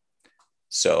another.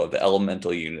 So the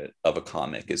elemental unit of a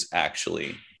comic is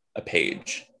actually a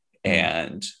page.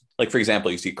 And like, for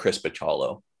example, you see Chris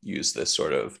Bachalo use this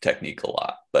sort of technique a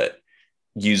lot, but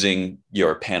using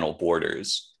your panel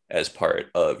borders as part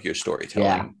of your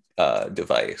storytelling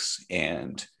device,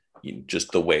 and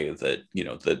just the way that,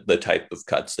 the type of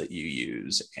cuts that you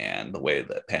use and the way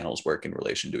that panels work in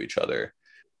relation to each other.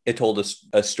 It told us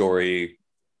a story,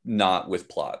 not with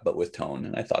plot, but with tone.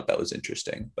 And I thought that was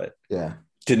interesting, but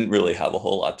didn't really have a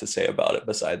whole lot to say about it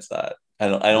besides that. I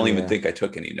don't even think I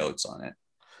took any notes on it.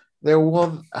 It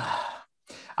was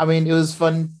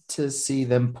fun to see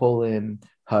them pull in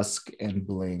Husk and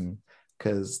Bling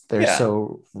because they're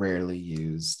so rarely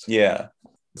used. Yeah.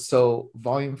 So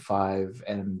volume 5,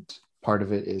 and part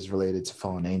of it is related to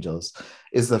Fallen Angels,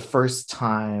 is the first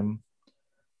time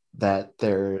that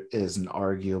there is an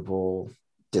arguable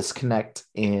disconnect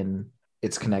in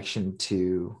its connection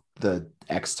to the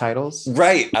X titles.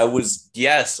 Right. I was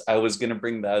going to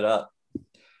bring that up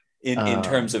in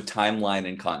terms of timeline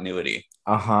and continuity.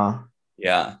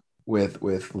 Yeah.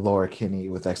 With Laura Kinney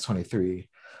with X-23.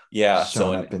 Yeah.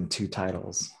 Showing up in 2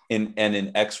 titles. In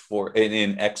X4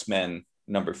 in X-Men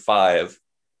number 5,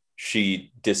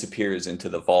 she disappears into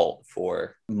the vault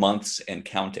for months and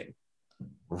counting.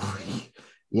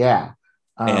 Yeah.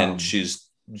 And she's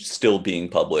still being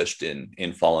published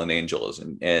in Fallen Angels,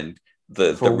 and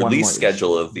the release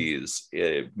schedule of these,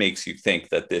 it makes you think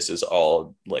that this is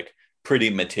all like pretty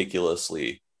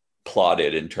meticulously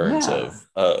plotted in terms of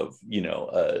a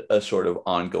sort of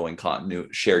ongoing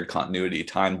shared continuity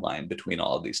timeline between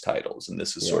all of these titles, and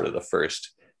this is sort of the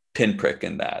first pinprick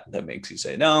in that makes you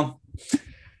say, no,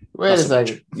 wait a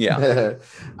second. Yeah.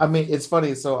 I mean, it's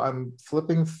funny. So I'm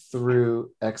flipping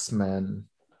through X-Men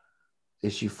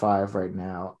issue 5 right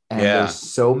now, and there's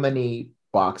so many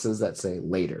boxes that say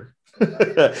later.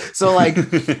 So like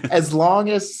as long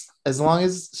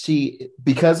as she,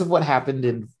 because of what happened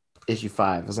in issue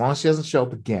 5, as long as she doesn't show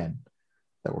up again,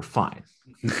 then we're fine.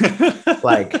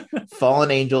 Like Fallen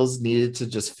Angels needed to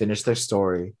just finish their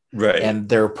story, right? And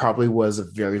there probably was a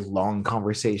very long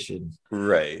conversation,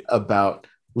 right, about,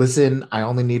 listen, I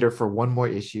only need her for one more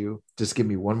issue, just give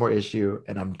me one more issue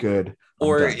and I'm good.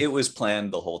 Or it was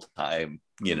planned the whole time,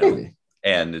 Maybe.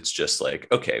 And it's just like,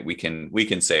 okay, we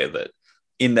can say that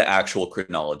in the actual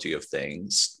chronology of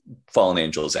things, Fallen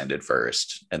Angels ended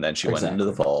first, and then she went into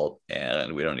the vault,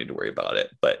 and we don't need to worry about it.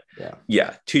 But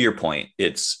to your point,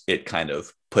 it kind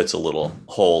of puts a little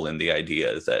hole in the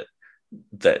idea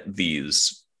that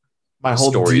these My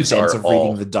whole stories defense are of all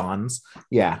reading the Dons.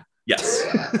 Yeah. yes,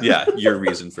 yeah, your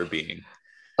reason for being.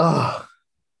 Oh,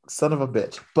 son of a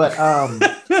bitch. But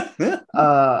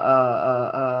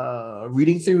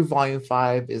reading through volume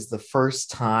 5 is the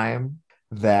first time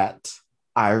that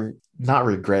I not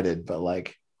regretted, but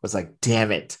like was like,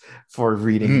 damn it, for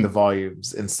reading the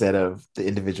volumes instead of the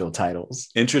individual titles.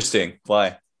 Interesting.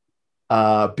 Why?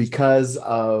 Because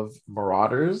of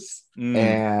Marauders,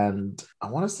 and I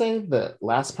want to say the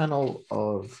last panel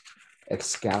of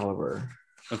Excalibur.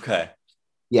 Okay.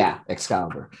 Yeah,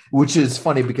 Excalibur, which is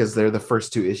funny because they're the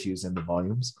first 2 issues in the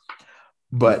volumes.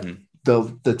 But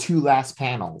the 2 last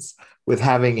panels with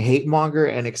having Hate Monger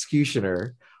and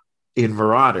Executioner in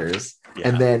Marauders,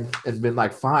 and then it's been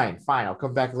like, fine, I'll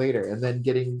come back later, and then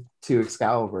getting to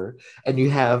Excalibur, and you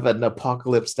have an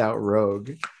apocalypsed out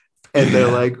Rogue, and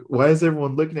they're like, why is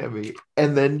everyone looking at me?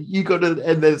 And then you go to,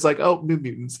 and then it's like, oh, New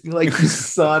Mutants. You're like, you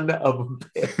son of a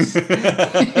bitch.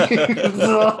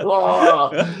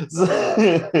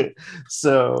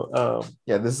 So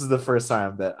yeah, this is the first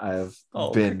time that I've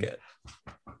been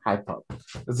hype up.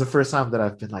 It's the first time that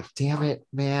I've been like, damn it,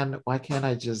 man, why can't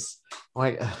I just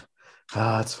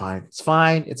it's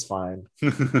fine.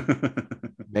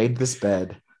 Made this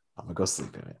bed, I'm gonna go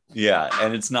sleep in it. Yeah,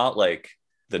 and it's not like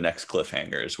the next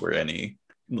cliffhangers were any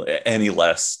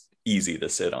less easy to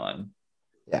sit on.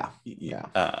 Yeah.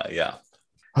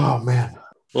 Oh man.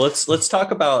 Well, let's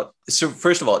talk about, so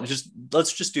first of all,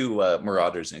 let's just do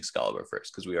Marauders and Excalibur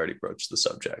first, because we already broached the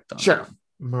subject. Sure.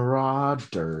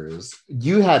 Marauders.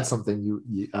 You had something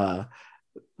you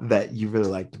that you really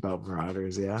liked about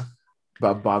Marauders, yeah?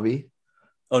 About Bobby?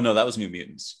 Oh no, that was New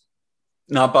Mutants.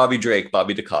 Not Bobby Drake,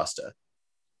 Bobby DaCosta.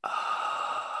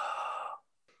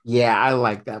 Yeah, I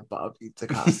like that Bobby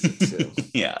DaCosta too.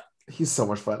 Yeah. He's so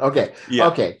much fun. Okay. Yeah.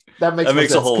 Okay. That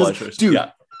makes a whole bunch of sense. Dude,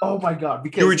 yeah. Oh my god!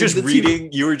 Because you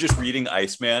were just reading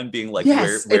Iceman, being like,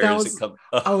 yes, where does it come?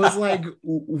 I was like,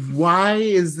 why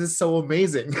is this so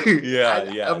amazing?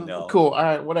 No. Cool. All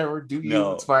right, whatever. Do you?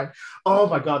 No. It's fine. Oh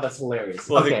my god, that's hilarious.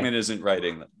 Well, Hickman isn't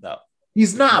writing that.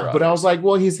 He's not, but I was like,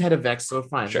 well, he's head of X, so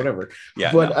fine, whatever.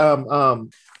 Yeah. But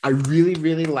I really,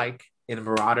 really like in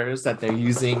Marauders that they're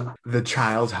using the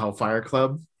Child Hellfire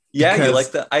Club. Yeah, you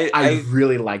like that? I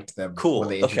really liked them. Cool. When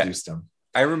they introduced them.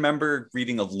 I remember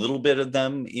reading a little bit of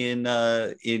them in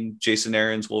Jason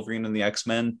Aaron's Wolverine and the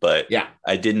X-Men, but yeah,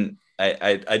 I didn't.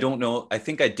 I don't know. I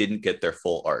think I didn't get their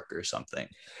full arc or something.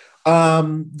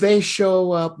 They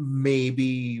show up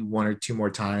maybe 1 or 2 more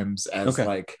times as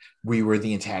like we were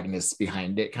the antagonists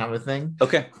behind it kind of thing.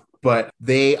 Okay. But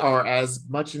they are as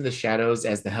much in the shadows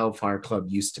as the Hellfire Club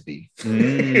used to be.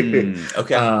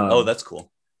 Okay. Oh, that's cool.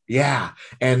 Yeah,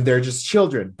 and they're just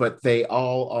children, but they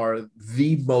all are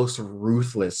the most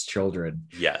ruthless children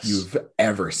you've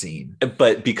ever seen.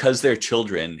 But because they're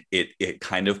children, it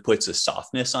kind of puts a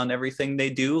softness on everything they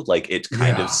do. Like it's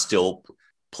kind of still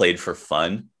played for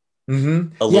fun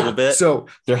a little bit. So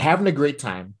they're having a great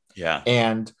time. Yeah.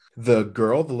 And the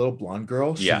girl, the little blonde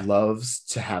girl, she loves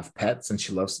to have pets and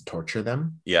she loves to torture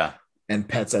them. Yeah. And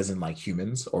pets as in like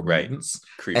humans or mutants.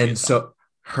 Creepy and so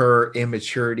her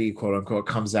immaturity, quote unquote,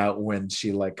 comes out when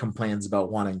she like complains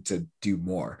about wanting to do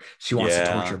more. She wants to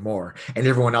torture more. And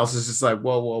everyone else is just like,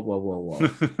 whoa.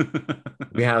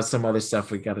 We have some other stuff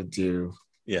we got to do.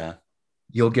 Yeah.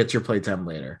 You'll get your playtime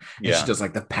later. And she does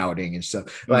like the pouting and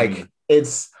stuff. Like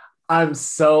I'm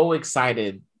so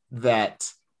excited that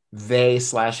they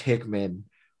 / Hickman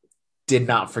did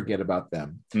not forget about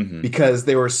them because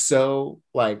they were so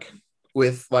like,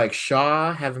 with like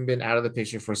Shaw having been out of the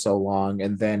picture for so long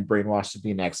and then brainwashed to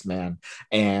be an X-Man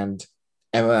and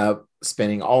Emma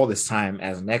spending all this time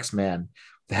as an X-Man,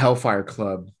 the Hellfire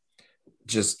Club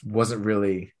just wasn't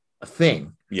really a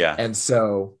thing. Yeah. And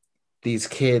so these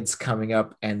kids coming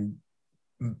up and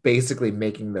basically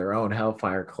making their own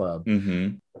Hellfire Club,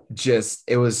 just,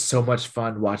 it was so much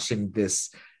fun watching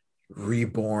this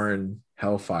reborn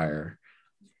Hellfire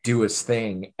do its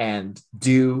thing and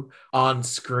do on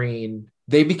screen.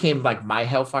 They became like my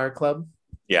Hellfire Club.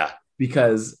 Yeah.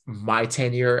 Because my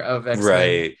tenure of X-Men.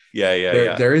 Right.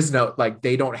 Yeah. There is no, like,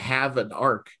 they don't have an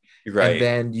arc. Right. And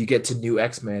then you get to New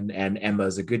X-Men and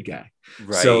Emma's a good guy.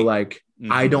 Right. So like,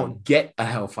 I don't get a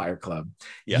Hellfire Club.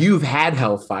 Yeah. You've had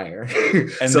Hellfire.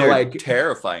 And so they're like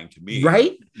terrifying to me.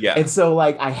 Right? Yeah. And so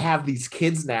like, I have these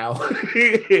kids now.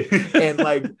 And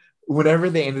like, whenever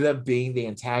they ended up being the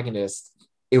antagonist,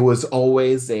 it was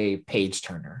always a page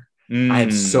turner. I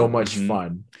had so much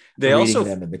fun reading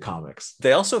them in the comics.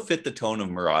 They also fit the tone of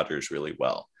Marauders really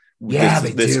well. Yeah,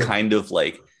 this kind of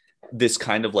like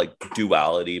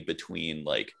duality between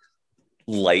like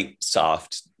light,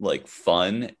 soft, like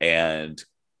fun, and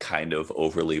kind of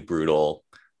overly brutal,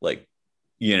 like,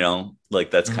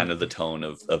 like that's kind of the tone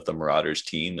of the Marauders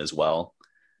team as well,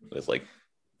 with like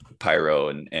Pyro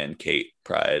and Kate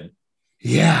Pryde.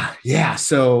 Yeah.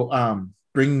 So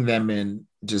bringing them in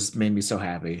just made me so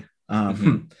happy.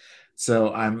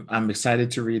 So I'm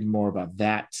excited to read more about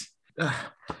that.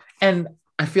 And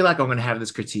I feel like I'm going to have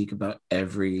this critique about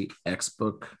every X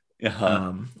book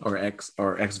or X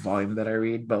volume that I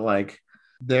read, but like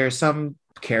there are some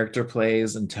character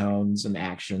plays and tones and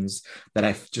actions that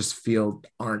I just feel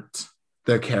aren't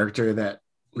the character that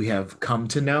we have come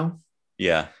to know.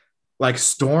 Yeah. Like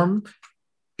Storm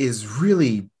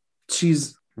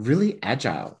she's really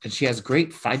agile and she has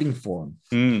great fighting form.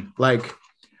 Like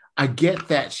I get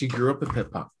that she grew up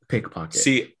a pickpocket.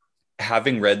 See,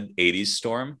 having read 80s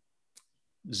Storm,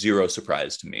 zero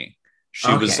surprise to me.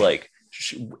 She was like,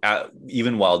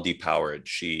 even while depowered,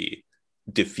 she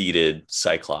defeated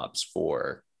Cyclops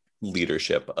for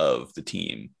leadership of the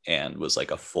team and was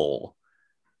like a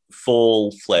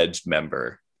full-fledged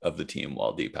member of the team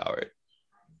while depowered.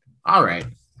 All right.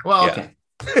 Well,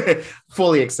 okay.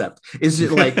 Fully accept. Is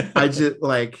it like I just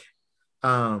like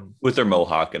with her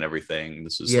mohawk and everything?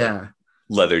 This is like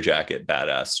leather jacket,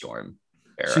 badass Storm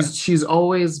era. She's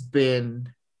always been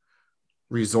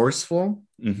resourceful,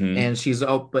 and she's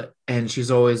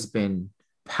always been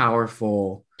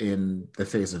powerful in the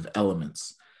face of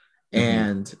elements.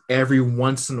 And every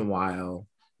once in a while,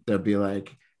 they'll be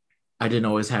like, I didn't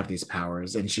always have these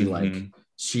powers, and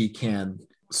she can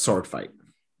sword fight.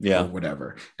 Or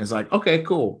whatever. And it's like, okay,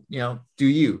 cool, do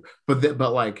you,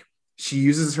 but like she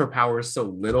uses her powers so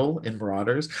little in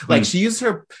Marauders. Like when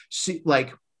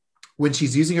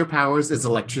she's using her powers, it's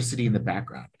electricity in the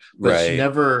background,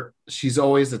 but she's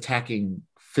always attacking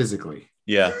physically.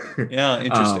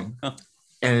 Interesting.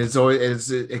 And it's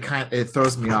always it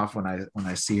throws me off when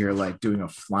I see her like doing a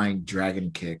flying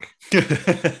dragon kick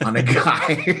on a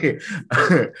guy.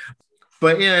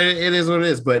 But it is what it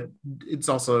is. But it's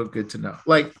also good to know.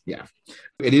 Like,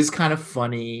 it is kind of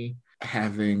funny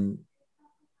having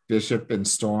Bishop and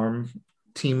Storm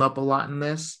team up a lot in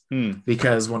this,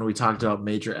 because when we talked about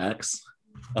Major X,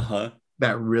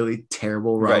 that really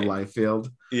terrible Rob Liefeld,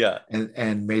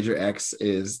 and Major X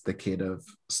is the kid of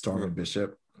Storm and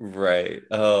Bishop, right?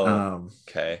 Oh,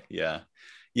 okay, yeah.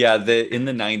 In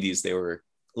the 90s, they were,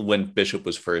 when Bishop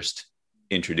was first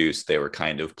introduced, they were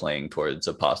kind of playing towards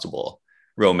a possible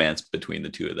romance between the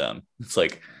two of them. It's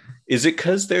like, is it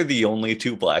because they're the only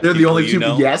two black people? They're the only two.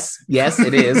 Yes,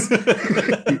 it is.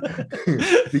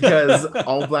 Because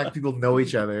all black people know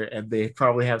each other and they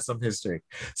probably have some history.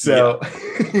 So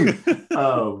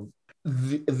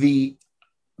the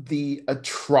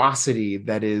atrocity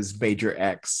that is Major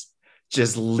X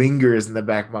just lingers in the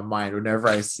back of my mind whenever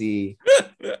I see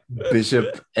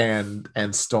Bishop and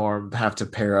Storm have to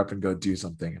pair up and go do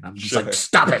something, and I'm just like,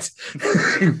 stop it.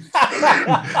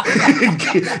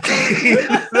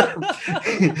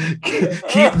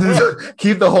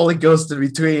 keep the Holy Ghost in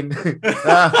between 6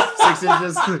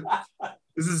 inches.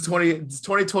 This is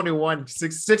 2021,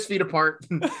 6 feet apart.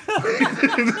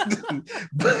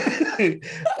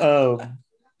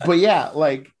 But yeah,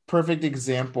 like perfect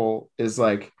example is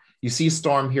like you see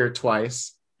Storm here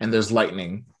twice, and there's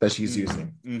lightning that she's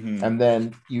using. And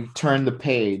then you turn the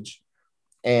page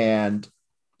and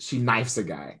she knifes a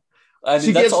guy. I mean,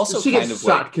 she gets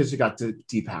shot because she got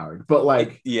depowered. But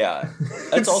like,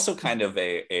 that's also kind of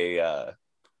a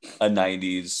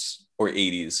 90s or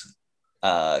 80s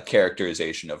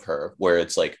characterization of her, where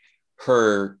it's like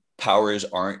her powers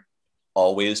aren't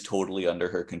always totally under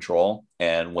her control.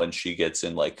 And when she gets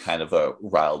in like kind of a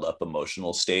riled up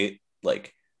emotional state,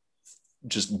 like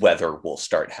just weather will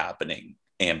start happening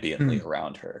ambiently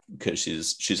around her because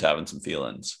she's having some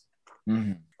feelings.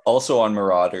 Also on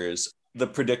Marauders, the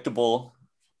predictable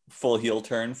full heel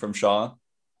turn from Shaw.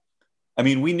 I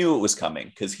mean, we knew it was coming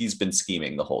because he's been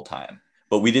scheming the whole time,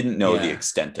 but we didn't know the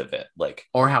extent of it, like,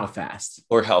 or how fast,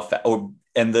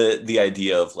 and the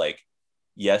idea of like,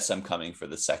 yes, I'm coming for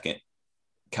the second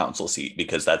council seat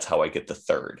because that's how I get the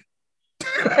third.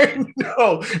 I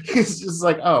know. He's just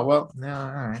like, oh well, no,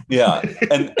 all right. Yeah.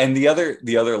 And the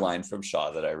other line from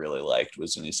Shaw that I really liked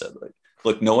was when he said, like,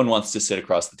 look, no one wants to sit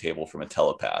across the table from a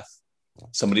telepath.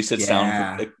 Somebody sits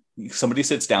down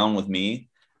with me,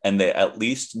 and they at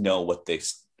least know what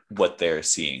they're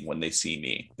seeing when they see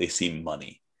me. They see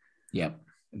money. Yep.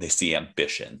 They see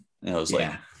ambition. And I was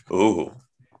like, ooh,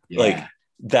 like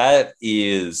that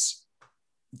is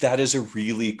a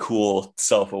really cool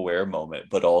self-aware moment,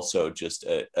 but also just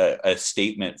a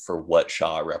statement for what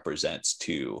Shaw represents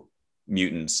to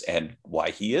mutants and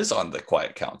why he is on the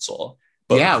Quiet Council.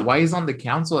 But why he's on the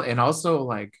council, and also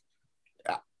like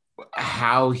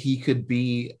how he could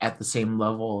be at the same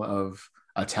level of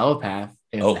a telepath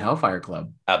in the Hellfire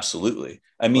Club. Absolutely.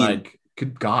 I mean, like,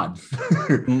 good God.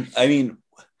 I mean,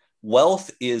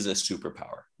 wealth is a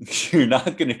superpower. You're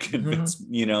not going to convince,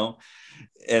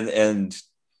 and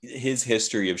his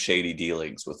history of shady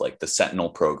dealings with like the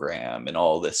Sentinel program and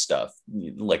all this stuff,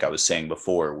 like I was saying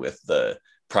before, with the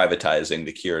privatizing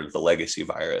the cure to the legacy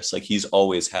virus, like he's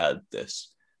always had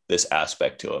this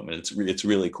aspect to him, and it's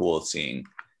really cool seeing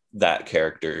that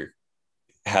character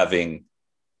having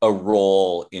a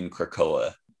role in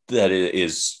Krakoa that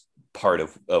is part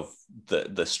of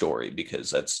the story,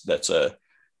 because that's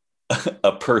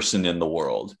a person in the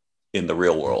world, in the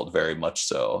real world, very much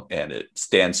so, and it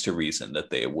stands to reason that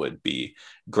they would be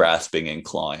grasping and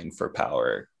clawing for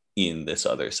power in this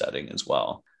other setting as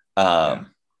well.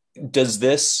 Does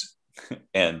this,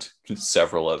 and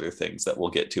several other things that we'll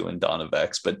get to in Dawn of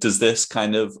X, but does this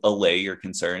kind of allay your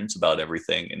concerns about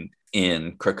everything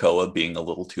in Krakoa being a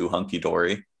little too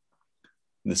hunky-dory,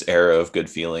 this era of good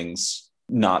feelings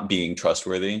not being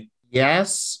trustworthy?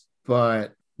 Yes,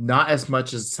 but not as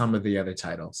much as some of the other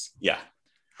titles. Yeah.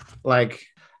 Like,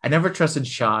 I never trusted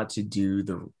Shaw to do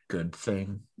the good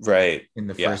thing, right, in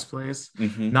the first place.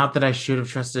 Mm-hmm. Not that I should have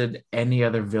trusted any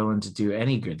other villain to do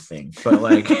any good thing, but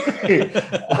like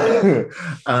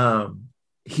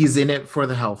he's in it for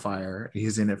the Hellfire,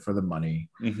 he's in it for the money.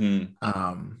 Mm-hmm.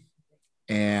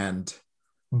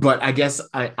 But I guess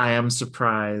I am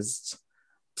surprised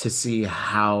to see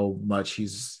how much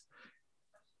he's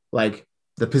like,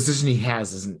 the position he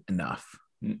has isn't enough.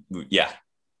 Yeah.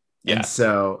 And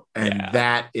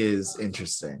that is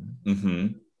interesting. Mm-hmm.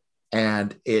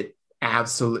 And it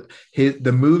absolutely,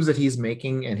 the moves that he's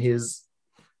making and his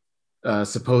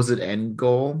supposed end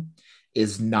goal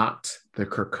is not the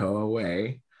Krakoa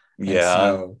way. Yeah. And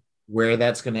so where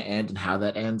that's going to end and how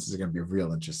that ends is going to be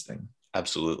real interesting.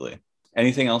 Absolutely.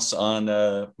 Anything else on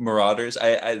Marauders?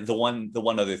 The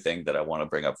one other thing that I want to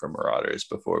bring up for Marauders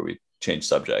before we change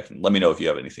subject, and let me know if you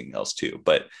have anything else too,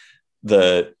 but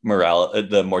the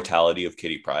mortality of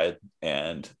Kitty Pryde,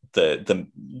 and the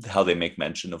how they make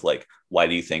mention of like, why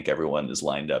do you think everyone is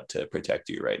lined up to protect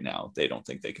you right now? They don't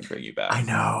think they can bring you back. I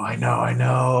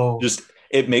know. Just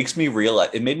it made me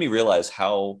realize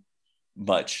how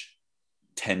much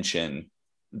tension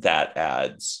that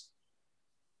adds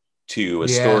to a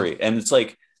story. And it's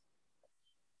like,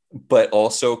 but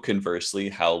also conversely,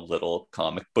 how little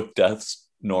comic book deaths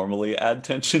normally add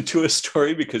tension to a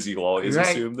story, because you always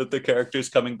assume that the character's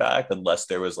coming back, unless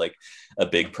there was like a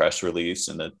big press release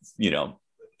and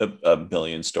a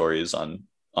million stories on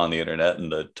the internet, and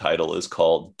the title is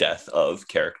called Death of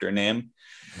Character Name,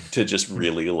 to just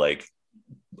really like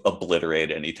obliterate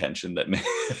any tension that may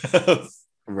have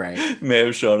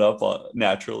shown up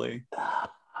naturally.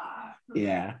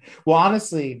 Yeah. Well,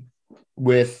 honestly,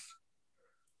 with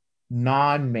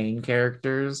non-main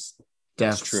characters,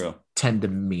 deaths tend to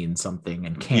mean something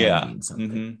and can mean something.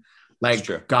 Mm-hmm.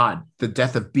 Like, God, the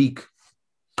death of Beak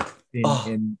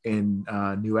in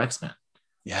New X-Men.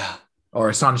 Yeah. Or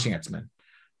Astonishing X-Men.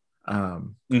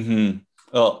 Mm-hmm.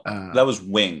 Oh, that was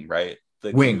Wing, right?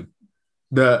 Wing.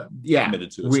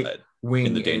 Committed suicide. Wing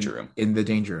in the Danger Room. In the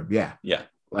Danger Room, yeah. Yeah.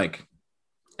 Like,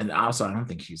 and also, I don't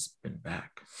think she's been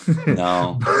back.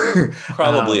 No.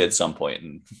 Probably at some point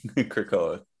in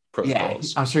Krakoa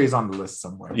protocols. Yeah, I'm sure he's on the list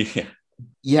somewhere. Yeah.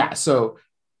 Yeah, so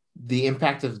the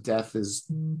impact of death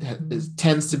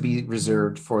tends to be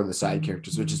reserved for the side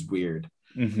characters, which is weird.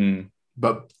 Mm-hmm.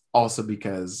 But also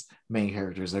because main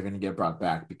characters are going to get brought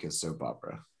back because soap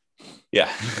opera.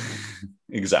 Yeah,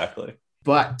 exactly.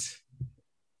 But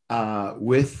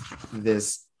with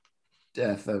this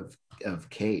death of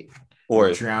Kate,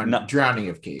 or drowning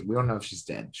of Kate, we don't know if she's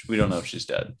dead. We don't know if she's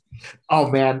dead. Oh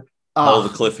man! The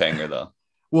cliffhanger though.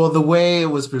 Well, the way it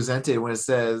was presented when it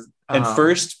says, and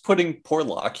first putting poor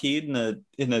Lockheed in a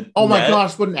oh my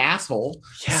gosh, what an asshole!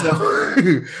 Yeah. So,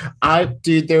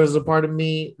 there was a part of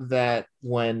me that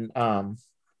when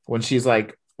she's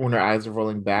like, when her eyes are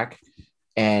rolling back,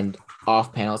 and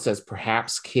off panel it says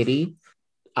perhaps Kitty,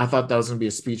 I thought that was gonna be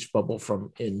a speech bubble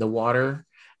from in the water,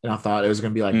 and I thought it was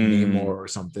gonna be like Namor or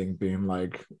something, being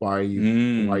like, "Why are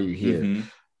you here?" Mm-hmm.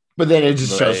 But then it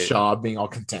just shows Shaw being all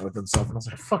content with himself, and I was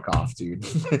like, "Fuck off, dude."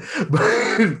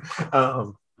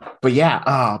 But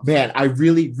yeah, man, I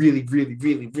really, really, really,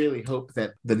 really, really hope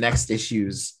that the next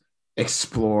issues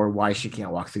explore why she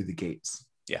can't walk through the gates.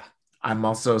 Yeah, I'm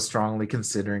also strongly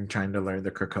considering trying to learn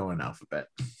the Krakoan alphabet.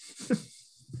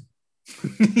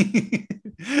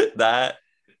 That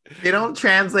they don't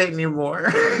translate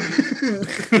anymore.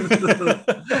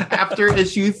 After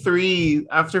issue 3,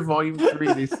 after volume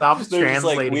 3, they stopped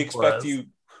translating. Like, we expect you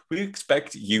We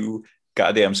expect you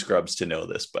goddamn scrubs to know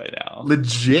this by now.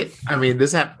 Legit. I mean,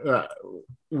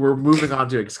 we're moving on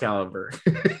to Excalibur.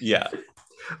 Yeah.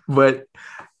 But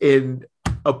in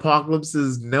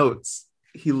Apocalypse's notes,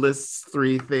 he lists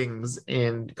 3 things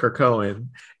in Krakoan,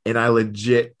 and I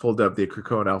legit pulled up the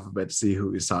Krakoan alphabet to see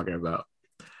who he's talking about.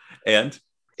 And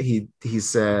he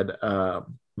said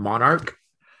Monarch.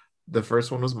 The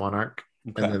first one was Monarch,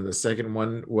 okay. and then the second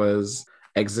one was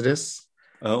Exodus.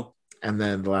 Oh. And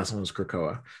then the last one was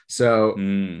Krakoa. So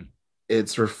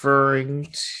it's referring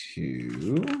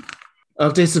to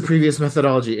updates to previous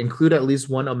methodology. Include at least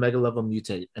 1 Omega level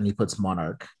mutate, and he puts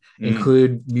Monarch.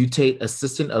 Include mutate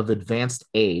assistant of advanced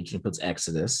age, and he puts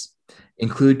Exodus.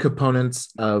 Include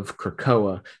components of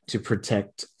Krakoa to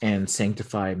protect and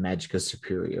sanctify Magicka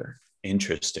Superior.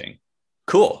 Interesting.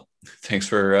 Cool. Thanks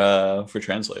for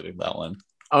translating that one.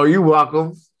 Oh, you're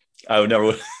welcome. I would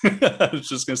never. I was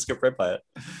just gonna skip right by it.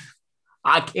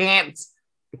 I can't,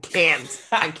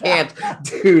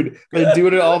 dude. They're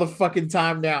doing it all the fucking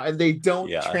time now, and they don't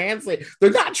translate.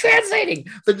 They're not translating.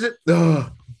 They're just.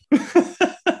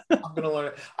 I'm gonna learn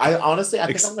it. I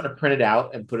think I'm gonna print it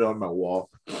out and put it on my wall.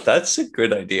 That's a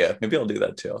good idea. Maybe I'll do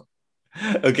that too.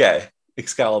 Okay,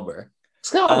 Excalibur.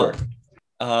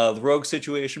 The rogue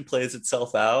situation plays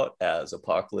itself out as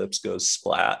Apocalypse goes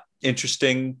splat.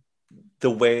 Interesting the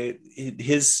way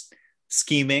his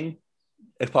scheming.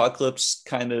 Apocalypse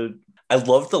kind of, I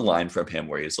love the line from him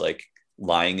where he's like,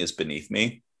 lying is beneath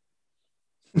me.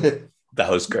 That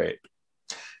was great.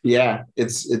 Yeah,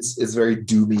 it's very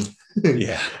doomy.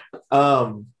 Yeah.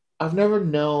 I've never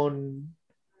known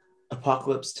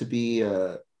Apocalypse to be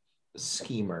a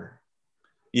schemer.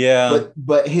 Yeah.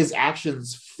 But his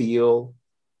actions feel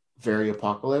very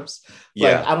Apocalypse.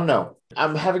 Yeah. Like, I don't know.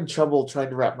 I'm having trouble trying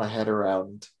to wrap my head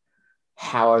around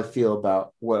how I feel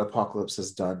about what Apocalypse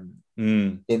has done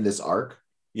in this arc.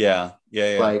 Yeah.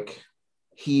 Like,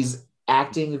 he's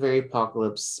acting very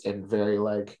Apocalypse and very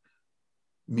like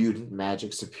mutant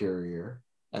magic superior,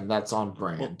 and that's on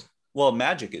brand. Well,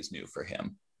 magic is new for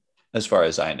him, as far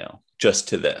as I know, just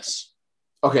to this.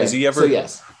 Okay. Has he ever? So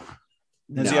yes.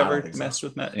 Has he ever messed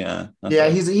with magic? Yeah. Okay. Yeah.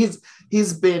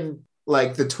 He's been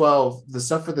like the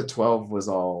stuff for the 12 was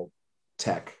all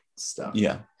tech stuff.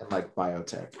 Yeah. And like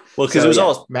biotech. Well, because it was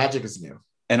all magic is new.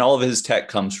 And all of his tech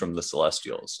comes from the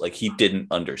Celestials. Like, he didn't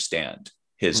understand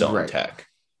his own tech,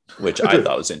 which I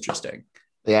thought was interesting.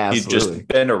 Yeah, he'd just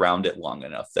been around it long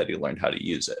enough that he learned how to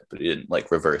use it, but he didn't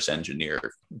like reverse engineer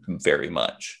very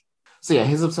much. So yeah,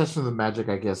 his obsession with magic,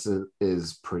 I guess,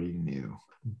 is pretty new.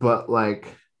 But like,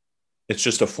 it's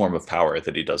just a form of power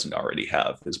that he doesn't already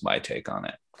have, is my take on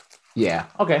it. Yeah.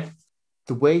 Okay.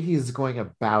 The way he's going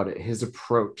about it, his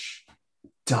approach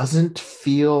doesn't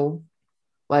feel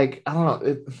like, I don't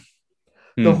know.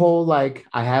 The whole like,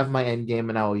 I have my end game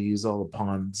and I will use all the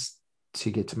pawns to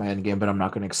get to my end game, but I'm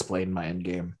not going to explain my end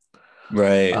game.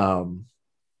 Right.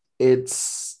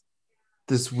 It's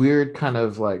this weird kind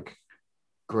of like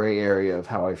gray area of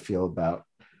how I feel about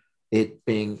it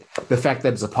being the fact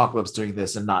that it's Apocalypse doing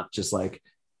this and not just like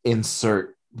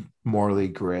insert morally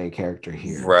gray character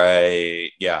here.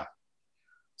 Right. Yeah.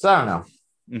 So I don't know.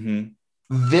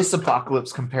 Mm-hmm. This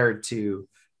Apocalypse compared to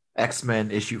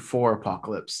X-Men issue 4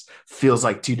 Apocalypse feels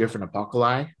like 2 different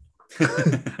Apocalypse.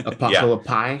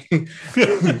 Apocalypse.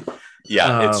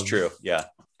 Yeah, it's true. Yeah.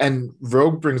 And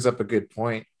Rogue brings up a good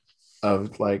point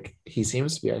of like, he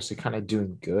seems to be actually kind of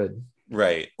doing good.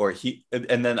 Right. Or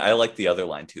and then I like the other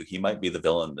line too. He might be the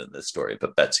villain in this story,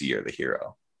 but Betsy, you're the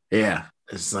hero. Yeah.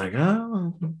 It's like,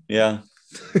 oh. Yeah.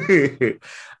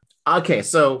 Okay,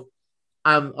 so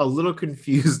I'm a little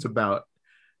confused about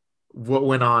what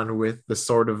went on with the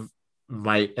Sword of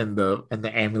Might and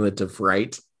the Amulet of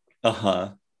Right.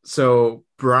 Uh-huh. So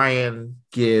Brian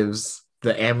gives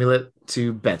the amulet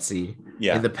to Betsy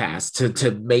in the past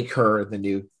to make her the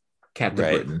new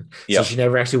Captain Britain. So she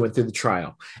never actually went through the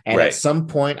trial. And at some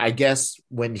point, I guess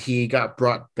when he got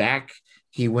brought back,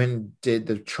 he went and did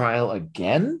the trial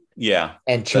again. Yeah.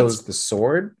 And chose the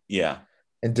sword. Yeah.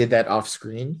 And did that off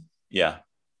screen. Yeah.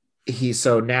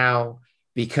 So now,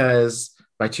 because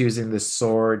by choosing this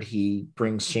sword, he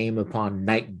brings shame upon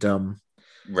knightdom.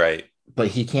 Right. But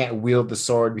he can't wield the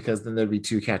sword because then there'd be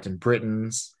 2 Captain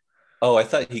Britons. Oh, I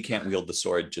thought he can't wield the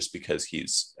sword just because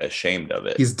he's ashamed of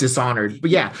it. He's dishonored. But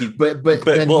yeah, but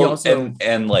then well, he also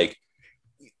and like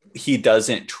he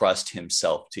doesn't trust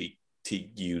himself to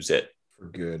use it for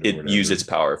good. Use its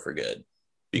power for good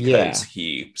because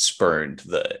he spurned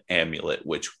the amulet,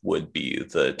 which would be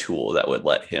the tool that would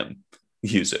let him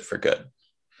use it for good.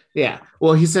 Yeah.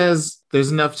 Well, he says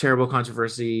there's enough terrible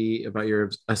controversy about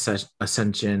your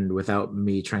ascension without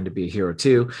me trying to be a hero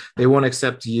too. They won't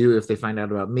accept you if they find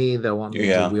out about me. They'll want me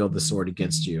to wield the sword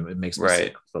against you. It makes me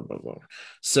sick. Blah, blah, blah.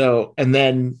 So, and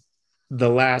then the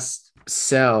last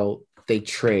cell, they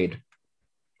trade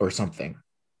or something.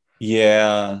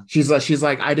 Yeah. She's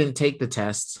like, I didn't take the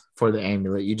test for the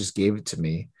amulet. You just gave it to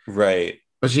me. Right.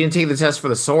 But she didn't take the test for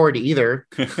the sword either.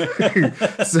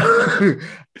 So,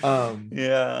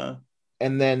 yeah.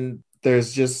 And then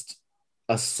there's just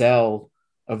a cell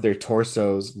of their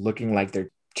torsos looking like they're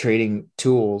trading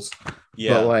tools.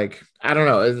 Yeah. But like, I don't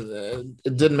know.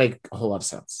 It didn't make a whole lot of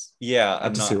sense. Yeah. I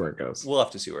have to see where it goes. We'll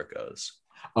have to see where it goes.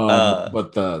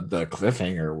 But the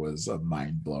cliffhanger was a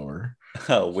mind blower.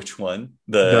 Oh, which one?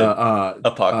 The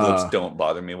Apocalypse Don't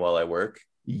Bother Me While I Work.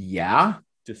 Yeah.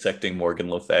 Dissecting Morgan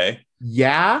Le Fay.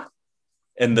 Yeah.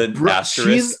 And the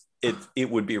asterisk, it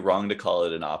would be wrong to call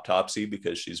it an autopsy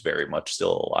because she's very much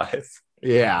still alive.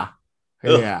 Yeah.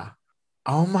 Ugh. Yeah.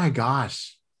 Oh my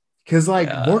gosh. Because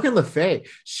Morgan Le Fay,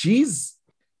 she's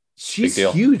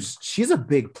huge. She's a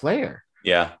big player.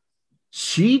 Yeah.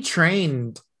 She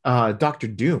trained Dr.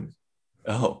 Doom.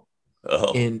 Oh.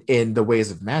 In the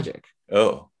ways of magic.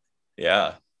 Oh.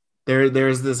 Yeah.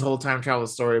 There's this whole time travel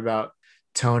story about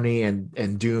Tony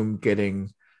and Doom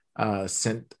getting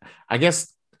sent, I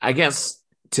guess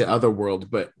to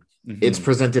Otherworld, but it's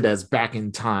presented as back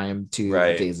in time to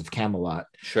the days of Camelot.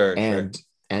 Sure.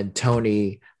 And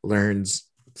Tony learns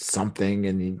something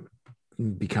and he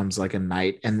becomes like a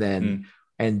knight, and then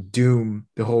and Doom,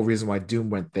 the whole reason why Doom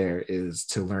went there is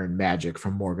to learn magic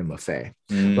from Morgan Le Fay.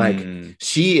 Like,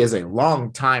 she is a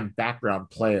long time background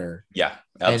player. Yeah,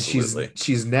 absolutely. And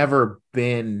she's never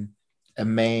been a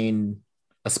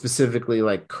specifically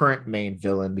like current main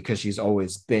villain, because she's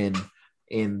always been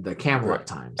in the Camelot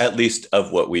times. At least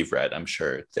of what we've read, I'm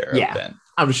sure there have been.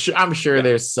 I'm sure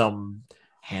there's some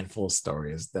handful of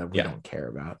stories that we don't care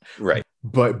about. Right.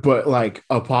 But like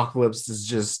Apocalypse is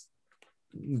just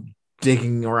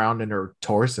digging around in her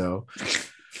torso.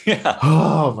 Yeah.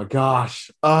 Oh my gosh.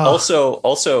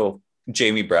 Also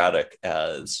Jamie Braddock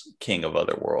as King of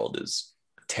Otherworld is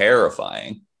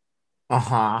terrifying.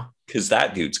 Because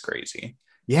that dude's crazy.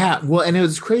 Yeah. Well, and it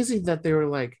was crazy that they were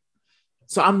like,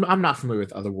 so I'm not familiar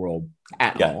with Otherworld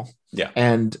at all. Yeah.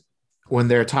 And when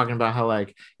they're talking about how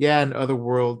an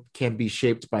Otherworld can be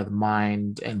shaped by the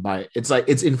mind and it's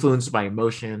influenced by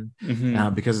emotion,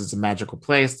 because it's a magical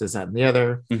place, this, that, and the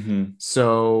other.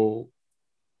 So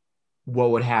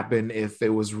what would happen if it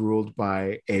was ruled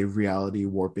by a reality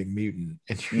warping mutant?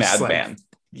 And Madman.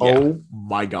 Oh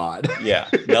my God. Yeah.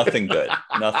 Nothing good.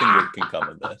 Nothing good can come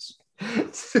of this.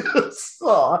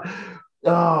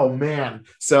 Oh man.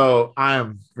 So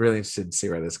I'm really interested to see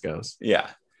where this goes. Yeah.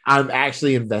 I'm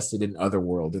actually invested in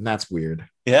Otherworld, and that's weird.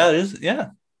 Yeah, it is. Yeah.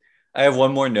 I have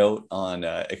one more note on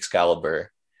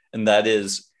Excalibur, and that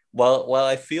is, while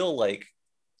I feel like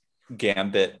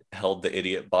Gambit held the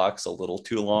idiot box a little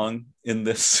too long in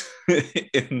this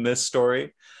in this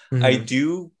story, I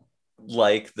do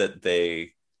like that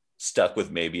they stuck with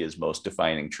maybe his most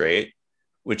defining trait,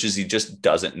 which is he just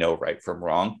doesn't know right from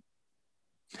wrong.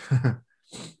 I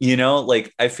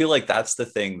feel like that's the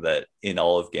thing that in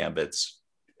all of Gambit's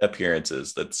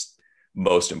appearances that's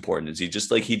most important, is he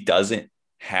doesn't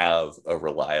have a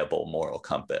reliable moral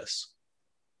compass.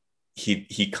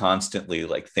 He constantly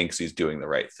thinks he's doing the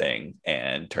right thing,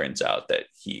 and turns out that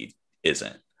he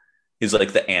isn't. He's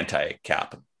like the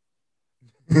anti-Cap.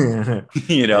 You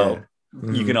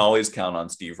can always count on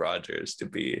Steve Rogers to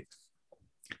be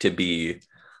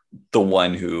the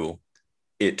one who,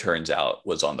 it turns out,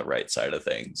 was on the right side of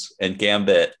things, and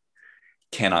Gambit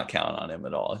cannot count on him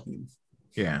at all.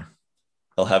 Yeah,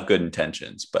 he'll have good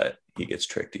intentions, but he gets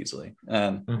tricked easily.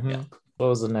 Yeah. What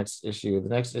was the next issue? The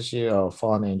next issue,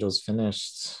 Fallen Angels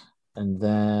finished, and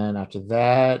then after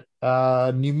that,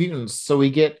 New Mutants. So we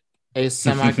get a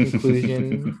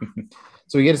semi-conclusion.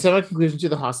 To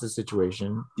the hostage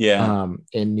situation. Yeah.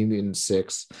 In New Mutants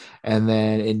 6, and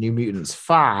then in New Mutants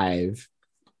 5,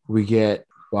 we get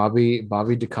Bobby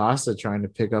DaCosta trying to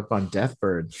pick up on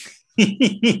Deathbird.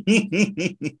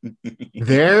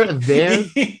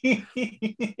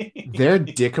 Their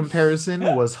dick comparison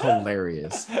was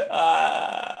hilarious.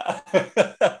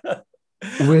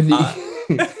 When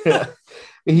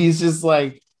he's just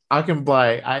like, I can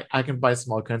buy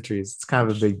small countries. It's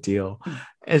kind of a big deal.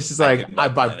 And it's just like, I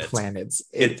buy planets.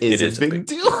 It is a big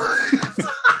deal. Oh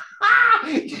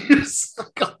my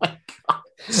God.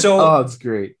 So it's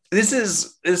great. This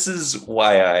is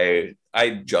why I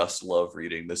just love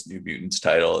reading this New Mutants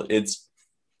title.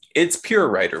 It's pure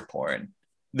writer porn.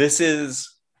 This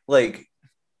is like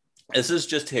this is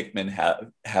just Hickman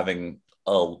having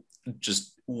a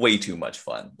just way too much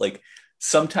fun. Like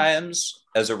sometimes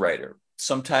as a writer,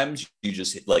 sometimes you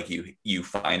just like you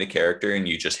find a character and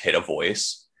you just hit a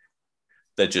voice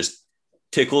that just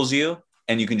tickles you,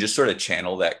 and you can just sort of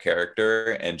channel that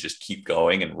character and just keep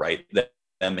going and write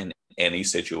them in any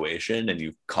situation, and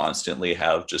you constantly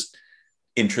have just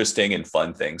interesting and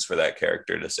fun things for that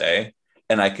character to say.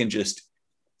 And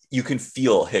you can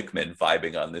feel Hickman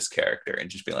vibing on this character and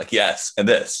just being like, yes, and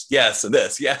this, yes, and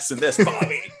this, yes, and this,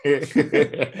 Bobby.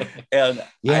 And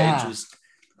yeah.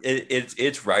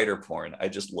 It's writer porn. I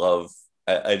just love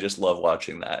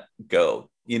watching that go.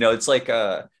 It's like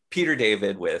Peter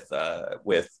David with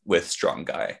Strong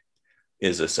Guy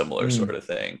is a similar sort of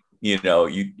thing.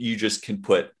 You just can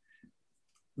put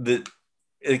a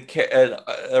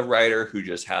writer who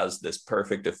just has this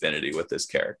perfect affinity with this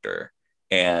character,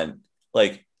 and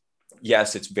like,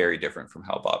 yes, it's very different from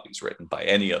how Bobby's written by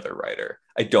any other writer.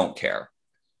 I don't care.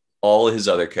 All his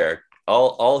other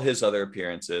all his other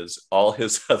appearances, all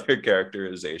his other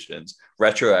characterizations,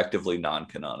 retroactively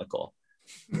non-canonical.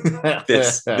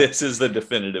 This is the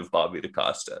definitive Bobby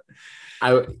DaCosta.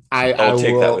 I'll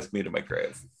take that with me to my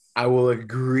grave. I will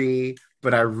agree,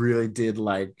 but I really did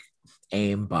like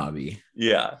AIM Bobby.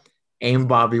 Yeah. AIM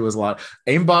Bobby was a lot.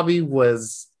 AIM Bobby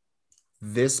was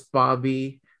this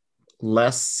Bobby,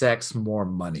 less sex, more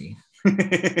money.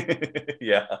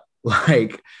 Yeah.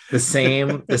 Like the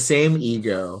same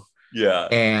ego. Yeah.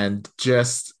 And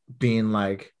just being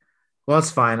like, well, it's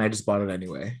fine. I just bought it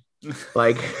anyway.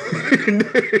 Like,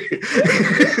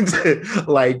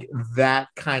 like that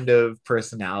kind of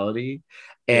personality,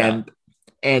 and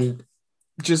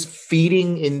just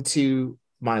feeding into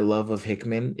my love of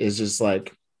Hickman is just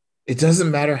like, it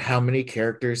doesn't matter how many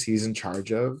characters he's in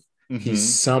charge of, he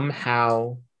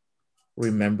somehow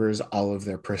remembers all of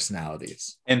their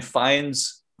personalities and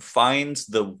finds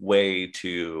the way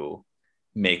to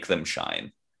make them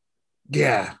shine.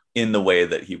 Yeah. In the way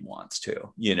that he wants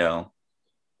to,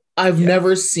 I've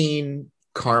never seen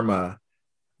Karma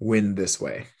win this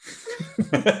way.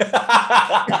 Punch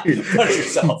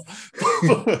yourself.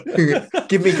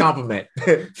 Give me a compliment.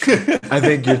 I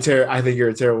think you're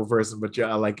a terrible person, but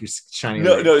I like your shiny.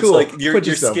 No, leg. No, cool. It's like your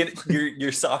skin,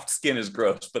 your soft skin is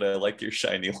gross, but I like your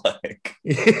shiny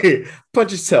leg.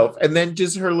 Punch yourself, and then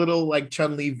just her little like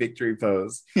Chun-Li victory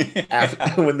pose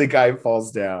after, when the guy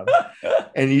falls down,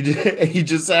 and you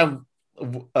just have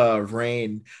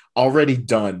Rain already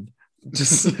done,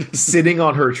 just sitting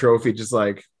on her trophy, just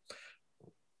like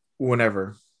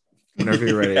whenever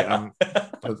you're ready.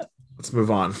 Let's move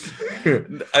on.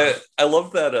 I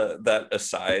love that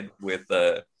aside with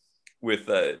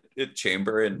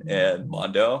Chamber and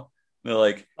Mondo. They're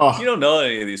like, you don't know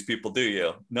any of these people, do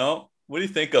you? No. What do you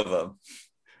think of them?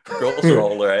 Girls are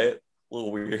all right. A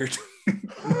little weird.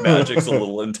 Magic's a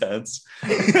little intense.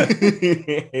 What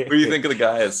do you think of the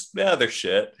guys? Yeah, they're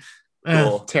shit.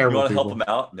 Cool. Terrible. You want to people. help them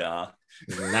out?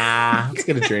 Nah. Let's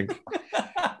get a drink.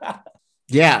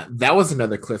 Yeah, that was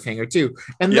another cliffhanger too.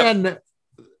 And then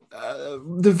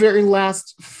the very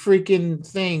last freaking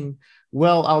thing.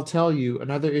 Well, I'll tell you,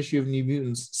 another issue of New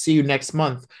Mutants. See you next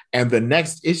month. And the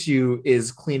next issue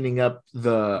is cleaning up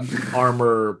the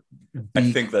armor.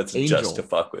 I think that's Angel. Just to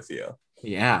fuck with you.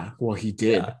 Yeah. Well, he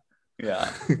did.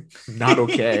 Yeah. Not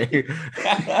okay.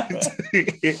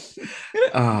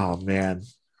 Oh man,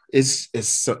 it's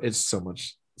so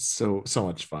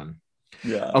much fun.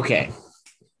 Yeah. Okay.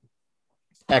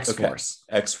 X-Force.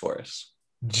 Okay. X-Force.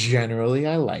 Generally,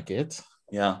 I like it.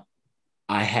 Yeah.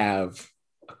 I have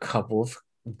a couple of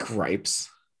gripes.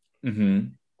 Mm-hmm.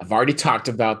 I've already talked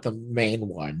about the main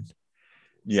one.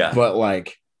 Yeah. But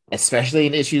like, especially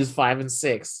in issues 5 and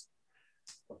 6,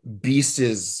 Beast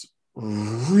is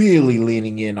really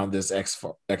leaning in on this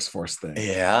X-Force thing.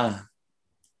 Yeah.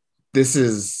 This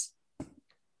is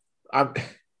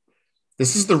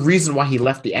the reason why he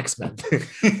left the X-Men.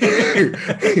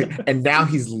 And now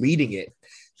he's leading it.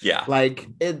 Yeah. Like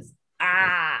it's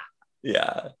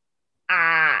Yeah.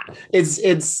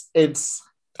 It's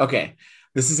okay.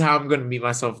 This is how I'm going to meet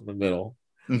myself in the middle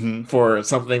for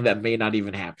something that may not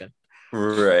even happen.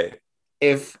 Right.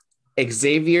 If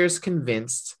Xavier's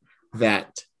convinced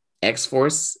that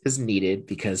X-Force is needed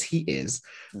because he is,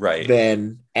 right,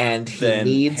 then he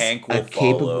needs Hank will a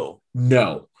capable.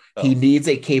 Follow. He needs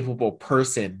a capable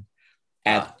person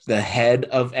at the head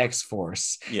of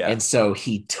X-Force. Yeah. And so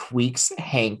he tweaks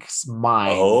Hank's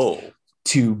mind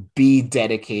to be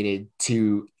dedicated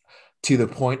to the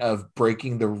point of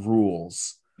breaking the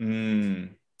rules, to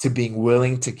being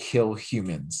willing to kill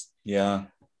humans. Yeah.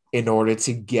 In order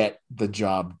to get the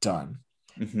job done.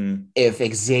 Mm-hmm. If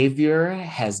Xavier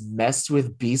has messed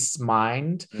with Beast's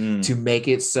mind to make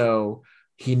it so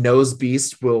he knows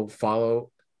Beast will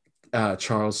follow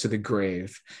Charles to the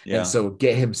grave, and so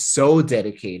get him so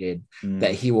dedicated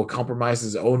that he will compromise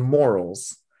his own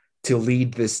morals to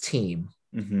lead this team,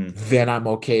 then I'm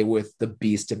okay with the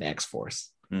Beast and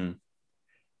X-Force.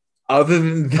 Other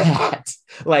than that,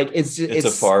 like it's a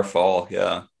far fall.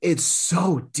 Yeah, it's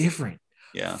so different.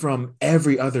 Yeah, from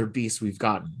every other Beast we've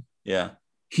gotten. Yeah,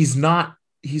 he's not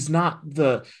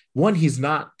the one. He's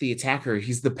not the attacker.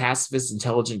 He's the pacifist,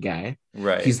 intelligent guy.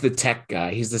 Right. He's the tech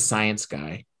guy. He's the science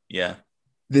guy. Yeah.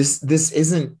 This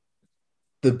isn't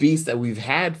the Beast that we've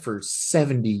had for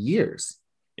 70 years.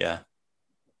 Yeah.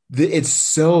 It's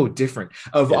so different.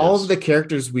 Of all of the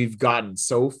characters we've gotten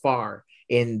so far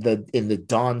in the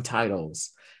Dawn titles,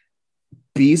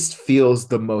 Beast feels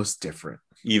the most different.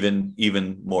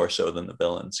 Even more so than the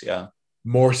villains. Yeah.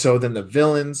 More so than the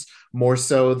villains, more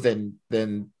so than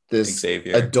this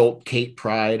Xavier. Adult Kate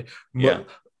Pryde. Yeah.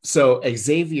 So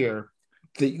Xavier,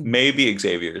 maybe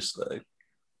Xavier's like,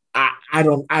 I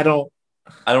don't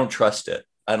trust it.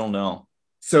 I don't know.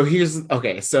 So here's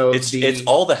okay. So it's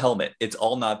all the helmet. It's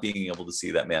all not being able to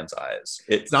see that man's eyes.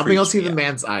 It's not being able to see the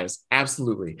man's eyes.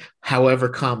 Absolutely.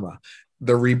 However,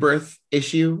 the rebirth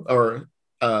issue or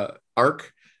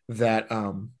arc that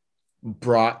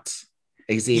brought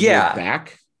Xavier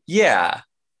back. Yeah.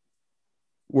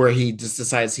 Where he just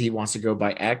decides he wants to go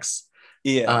by X.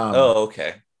 Yeah.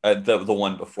 Okay. The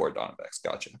one before Dawn of X.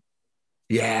 Gotcha.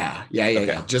 Yeah.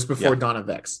 Just before Dawn of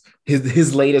X,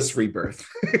 his latest rebirth.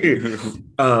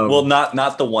 Well,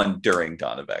 not the one during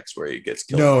Dawn of X where he gets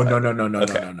killed.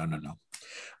 No.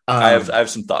 I have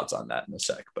some thoughts on that in a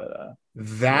sec, but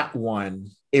that one,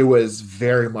 it was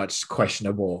very much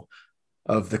questionable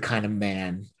of the kind of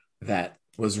man that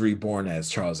was reborn as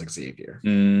Charles Xavier.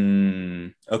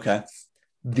 Okay.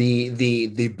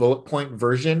 The bullet point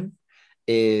version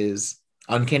is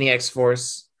Uncanny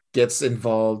X-Force gets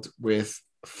involved with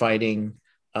fighting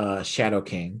Shadow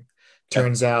King.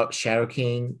 Turns out Shadow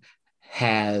King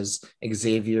has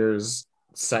Xavier's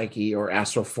psyche or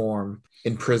astral form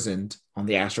imprisoned on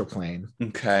the astral plane.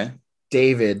 Okay.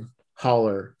 David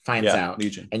Haller finds out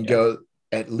Legion. And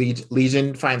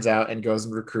Legion finds out and goes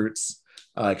and recruits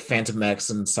like Phantom X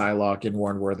and Psylocke and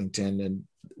Warren Worthington and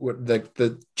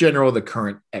the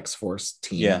current X-Force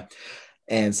team. Yeah.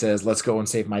 And says, let's go and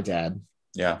save my dad.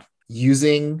 Yeah.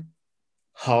 Using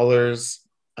Haller's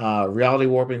reality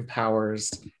warping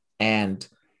powers and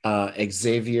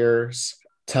Xavier's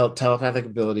telepathic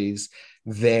abilities,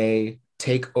 they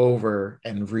take over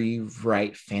and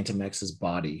rewrite Phantom X's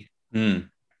body.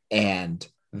 And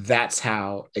that's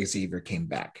how Xavier came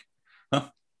back. Huh.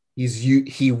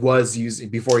 He was using,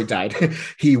 before he died,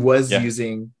 he was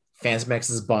using Phantom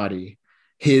X's body.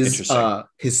 His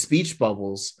speech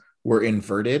bubbles were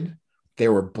inverted. They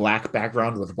were black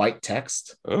background with white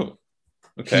text. Oh,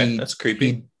 okay. That's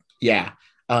creepy.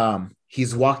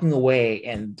 He's walking away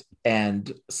and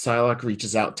Psylocke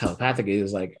reaches out telepathically.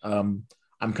 He's like, I'm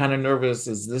kind of nervous.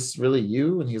 Is this really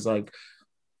you? And he's like,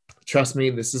 trust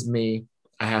me, this is me.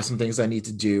 I have some things I need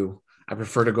to do. I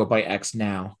prefer to go by X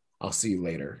now. I'll see you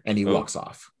later. And he walks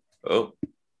off. Oh.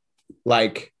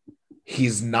 Like,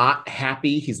 he's not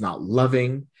happy. He's not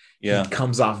loving. Yeah. He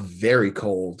comes off very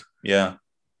cold. Yeah.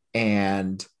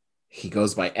 And he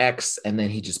goes by X, and then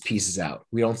he just pieces out.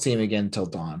 We don't see him again until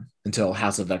Dawn, until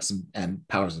House of X and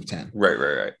Powers of 10.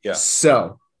 Right. Yeah.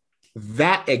 So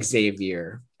that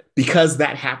Xavier, because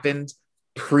that happened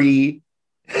pre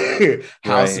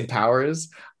House of Powers,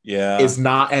 is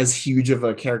not as huge of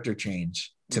a character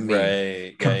change to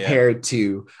me compared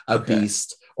to a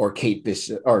Beast or Kate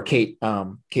Bishop or Kate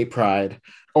Pryde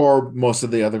or most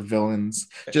of the other villains.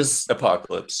 Just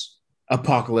Apocalypse,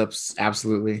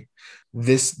 absolutely.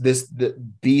 The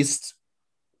Beast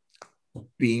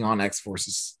being on X-Force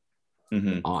is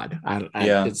odd.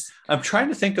 I'm trying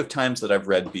to think of times that I've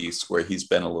read Beast where he's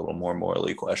been a little more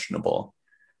morally questionable,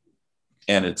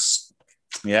 and it's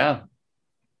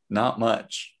not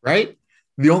much. Right.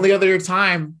 The only other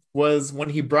time was when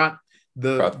he brought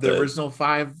the original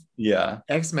 5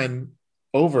 X-Men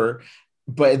over,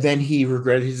 but then he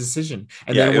regretted his decision.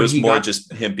 And then it was more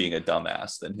just him being a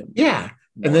dumbass than him.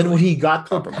 And then when he got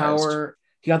the power,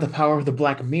 of the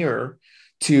Black Mirror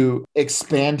to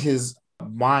expand his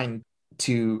mind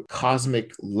to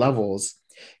cosmic levels,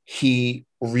 he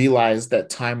realized that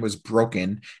time was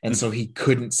broken, and so he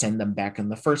couldn't send them back in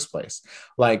the first place.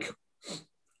 Like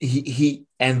he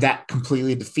and that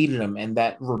completely defeated him, and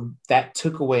that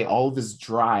took away all of his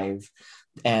drive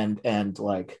and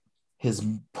like his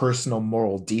personal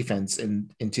moral defense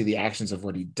into the actions of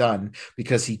what he'd done,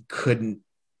 because he couldn't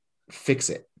fix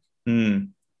it.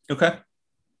 Okay.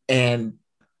 And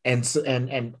so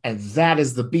and that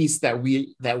is the beast that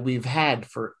we've had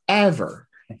forever.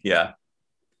 Yeah.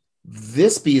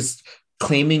 This beast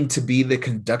claiming to be the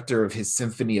conductor of his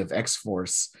symphony of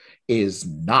X-Force is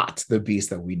not the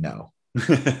beast that we know.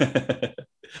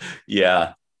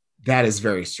 Yeah. That is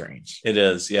very strange. It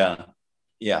is. Yeah.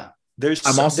 Yeah. There's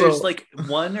like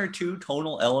one or two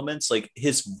tonal elements, like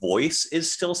his voice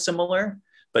is still similar,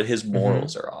 but his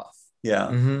morals are off. Yeah.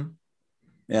 Mm-hmm.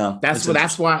 Yeah.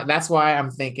 That's why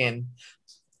I'm thinking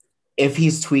if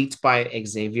he's tweaked by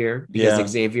Xavier,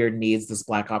 because Xavier needs this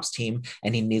Black Ops team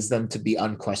and he needs them to be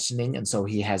unquestioning, and so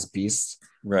he has Beast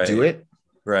do it.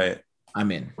 Right.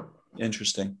 I'm in.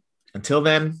 Interesting. Until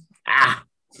then,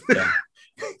 Yeah.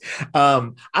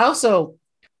 I also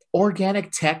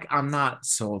organic tech. I'm not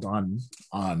sold on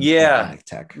organic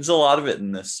tech. There's a lot of it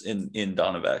in this in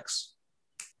Dawn of X.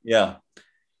 Yeah.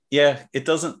 Yeah, it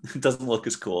doesn't look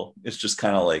as cool. It's just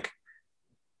kind of like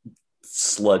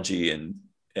sludgy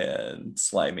and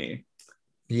slimy.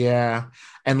 Yeah.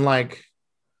 And like,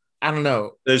 I don't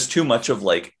know. There's too much of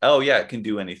like, oh yeah, it can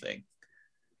do anything.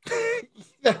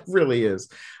 That really is.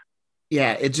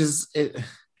 Yeah, it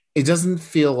doesn't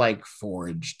feel like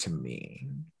Forge to me.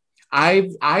 I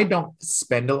don't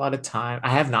spend a lot of time. I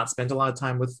have not spent a lot of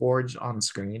time with Forge on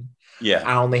screen. Yeah.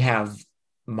 I only have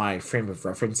my frame of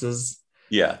references.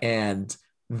 Yeah. And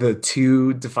the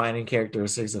two defining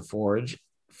characteristics of Forge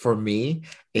for me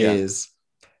is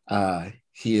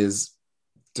he is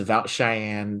devout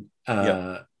Cheyenne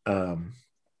and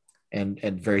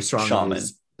very strong shaman.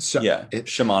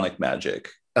 Shamanic magic.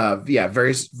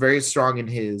 Very, very strong in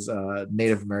his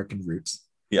Native American roots.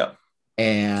 Yeah.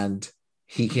 And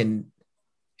he can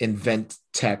invent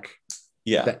tech.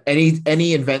 Yeah. Any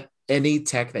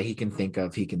tech that he can think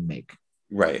of, he can make.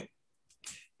 Right.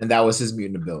 And that was his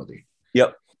mutant ability.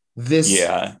 Yep. This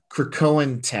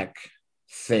Krakoan tech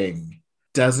thing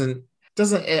doesn't.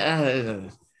 It's a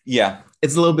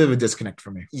little bit of a disconnect for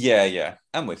me. Yeah.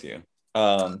 I'm with you.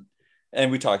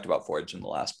 And we talked about Forge in the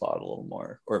last pod a little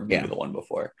more, or maybe the one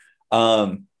before.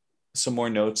 Some more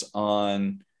notes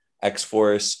on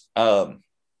X-Force.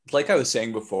 Like I was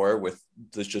saying before, with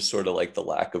this just sort of like the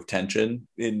lack of tension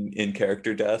in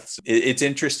character deaths, it's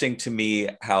interesting to me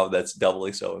how that's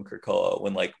doubly so in Krakoa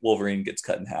when like Wolverine gets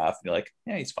cut in half and you're like,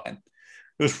 yeah, he's fine.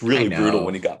 It was really brutal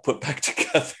when he got put back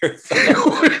together.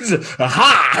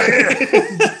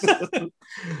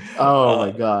 Oh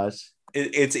my gosh.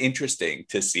 It's interesting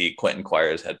to see Quentin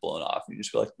Quire's head blown off and you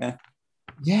just be like,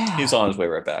 yeah, he's on his way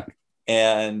right back.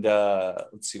 And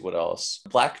let's see what else.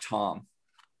 Black Tom.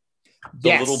 The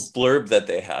little blurb that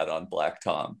they had on Black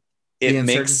Tom. The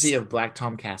insurgency of Black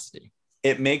Tom Cassidy.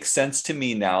 It makes sense to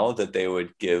me now that they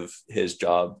would give his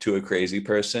job to a crazy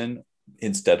person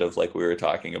instead of like we were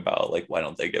talking about, like, why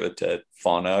don't they give it to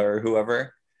Fauna or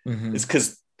whoever? Mm-hmm. It's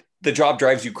because the job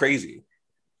drives you crazy.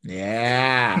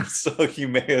 Yeah. So you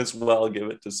may as well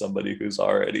give it to somebody who's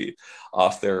already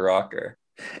off their rocker.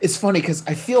 It's funny because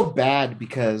I feel bad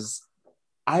because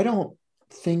I don't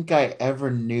think I ever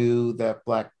knew that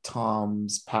Black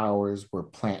Tom's powers were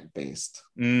plant-based.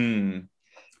 My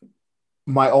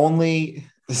only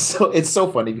it's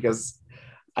so funny because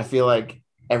I feel like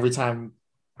every time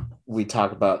we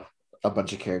talk about a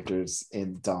bunch of characters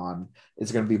in Dawn,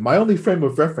 it's going to be my only frame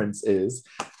of reference is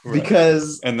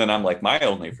because and then I'm like my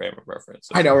only frame of reference.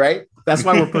 I know, right? That's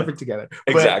why we're perfect together.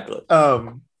 Exactly.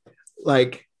 But,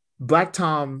 like Black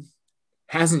Tom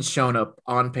hasn't shown up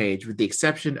on page with the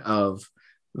exception of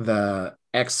the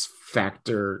X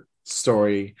Factor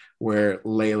story where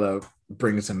Layla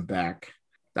brings him back.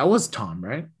 That was Tom,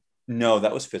 right? No,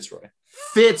 that was Fitzroy.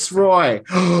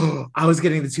 I was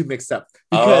getting the two mixed up.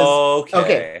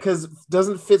 Because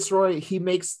doesn't Fitzroy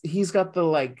he's got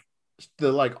the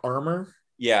armor?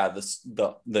 Yeah,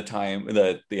 the time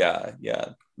yeah.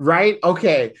 Right?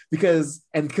 Okay. Because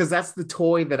that's the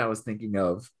toy that I was thinking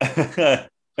of.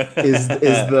 is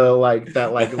the light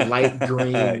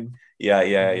green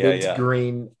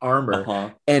green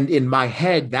armor. And in my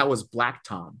head that was Black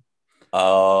Tom.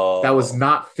 Oh, that was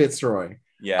not Fitzroy.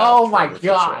 Yeah. Oh my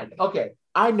god. Fitzroy. Okay.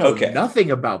 I know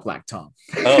nothing about Black Tom.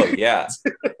 Oh yeah.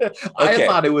 I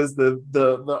thought it was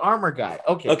the armor guy.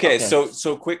 Okay.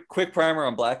 So quick primer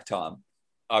on Black Tom.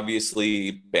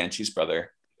 Obviously Banshee's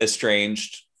brother,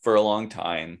 estranged for a long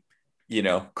time,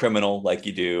 criminal like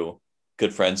you do,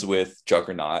 good friends with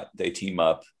Juggernaut. They team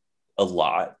up a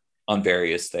lot on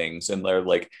various things, and they're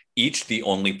like each the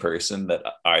only person that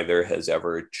either has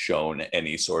ever shown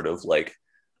any sort of like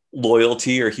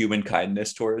loyalty or human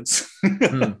kindness towards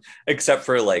except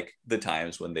for like the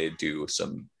times when they do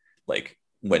some like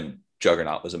when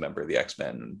Juggernaut was a member of the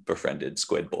X-Men and befriended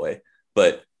Squid Boy.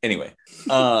 But anyway,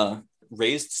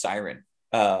 raised Siren.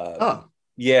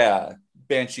 Yeah,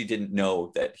 Banshee didn't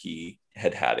know that he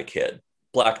had a kid.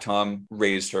 Black Tom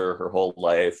raised her whole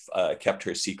life, kept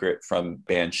her secret from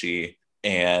Banshee,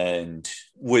 and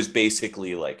was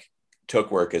basically like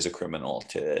took work as a criminal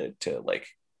to like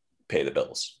pay the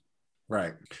bills.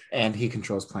 Right. And he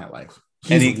controls plant life.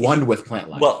 He's one with plant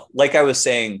life. Well, like I was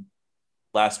saying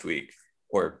last week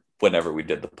or whenever we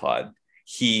did the pod,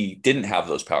 he didn't have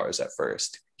those powers at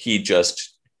first. He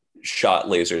just shot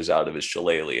lasers out of his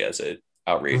shillelagh as an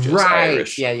outrageous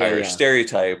Irish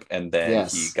stereotype. And then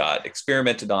he got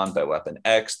experimented on by Weapon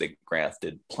X. They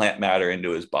grafted plant matter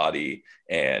into his body,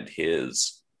 and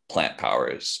his plant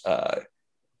powers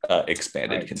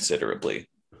expanded considerably.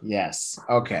 Yes.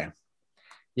 Okay.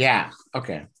 Yeah.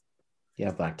 Okay.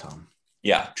 Yeah, Black Tom.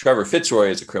 Yeah. Trevor Fitzroy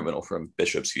is a criminal from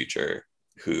Bishop's Future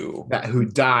who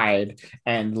died,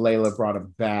 and Layla brought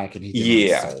him back, and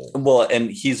well, and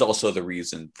he's also the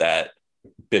reason that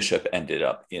Bishop ended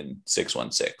up in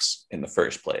 616 in the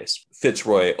first place.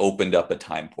 Fitzroy opened up a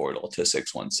time portal to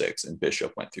 616, and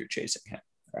Bishop went through chasing him.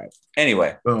 Right.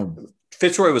 Anyway, boom.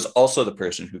 Fitzroy was also the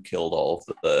person who killed all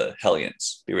of the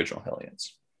Hellions, the original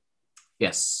Hellions.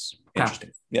 Yes.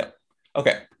 Interesting. Yeah.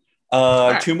 Okay.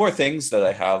 Right. Two more things that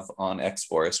I have on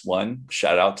X-Force. One,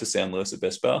 shout out to San Luis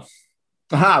Obispo.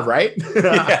 Right?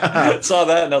 Saw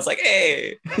that and I was like,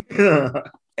 hey.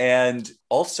 And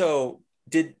also,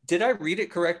 did I read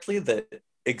it correctly that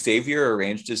Xavier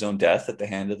arranged his own death at the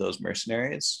hand of those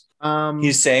mercenaries?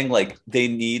 He's saying like they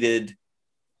needed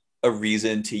a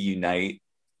reason to unite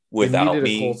without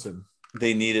me.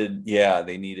 They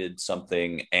needed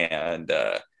something, and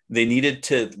they needed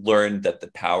to learn that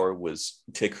the power was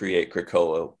to create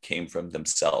Krakoa came from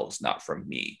themselves, not from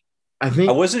me.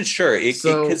 I wasn't sure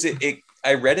because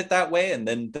I read it that way, and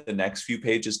then the next few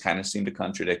pages kind of seemed to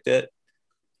contradict it.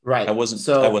 Right. I wasn't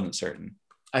certain.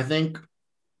 I think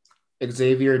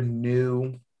Xavier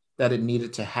knew that it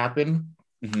needed to happen,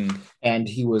 and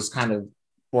he was kind of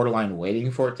borderline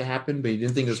waiting for it to happen, but he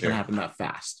didn't think it was going to happen that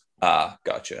fast.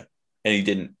 Gotcha. And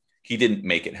he didn't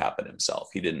make it happen himself.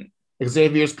 He didn't.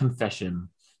 Xavier's confession.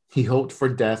 He hoped for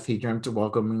death. He dreamt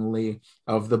welcomingly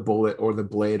of the bullet or the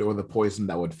blade or the poison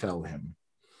that would fell him.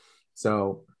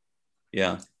 So,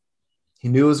 yeah, he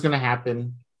knew it was going to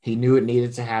happen. He knew it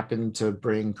needed to happen to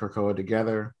bring Krakoa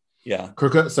together. Yeah.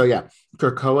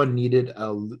 Krakoa needed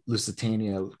a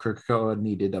Lusitania. Krakoa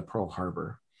needed a Pearl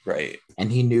Harbor. Right.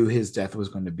 And he knew his death was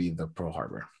going to be the Pearl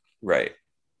Harbor. Right.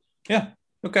 Yeah.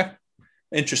 Okay.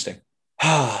 Interesting.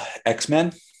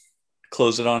 X-Men.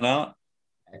 Close it on out.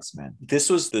 X-Men. This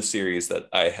was the series that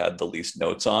I had the least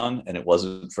notes on, and it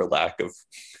wasn't for lack of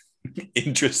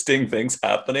interesting things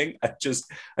happening.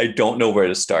 I don't know where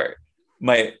to start.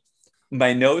 My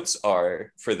notes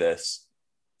are for this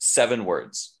 7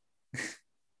 words.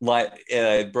 And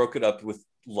I broke it up with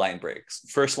line breaks.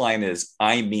 First line is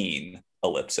I mean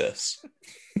ellipsis.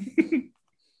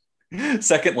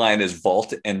 Second line is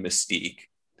Vault and Mystique.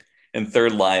 And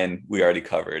third line, we already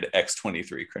covered,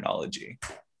 X-23 chronology.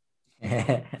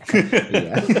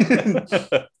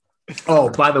 Oh,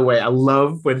 by the way, I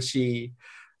love when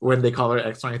they call her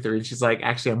X-23 and she's like,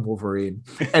 actually, I'm Wolverine.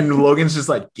 And Logan's just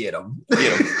like, get him.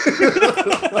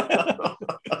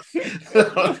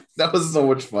 That was so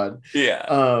much fun.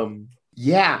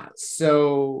 Yeah.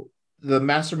 So the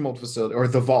Master Mold facility, or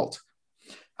the Vault.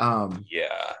 The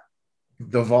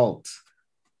Vault.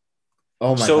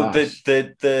 Oh my gosh.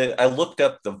 So I looked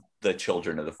up the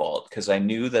Children of the Vault because I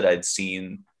knew that I'd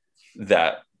seen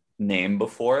that name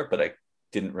before, but I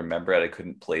didn't remember it. I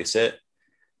couldn't place it.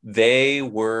 They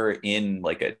were in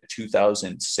like a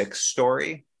 2006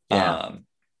 story.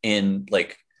 In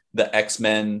like the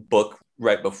X-Men book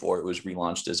right before it was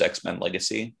relaunched as X-Men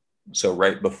Legacy. So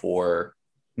right before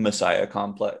Messiah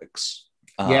Complex.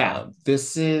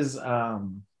 This is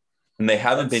and they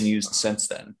haven't been used since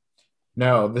then.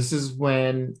 No, this is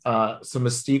when so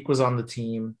Mystique was on the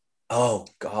team. Oh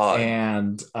God.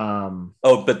 And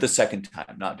but the second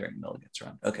time, not during Milligan's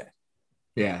run. Okay.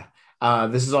 Yeah.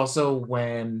 This is also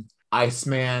when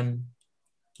Iceman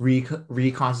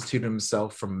reconstituted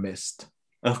himself from Mist.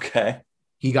 Okay.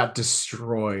 He got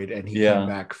destroyed and he came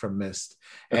back from Mist.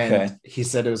 And he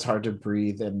said it was hard to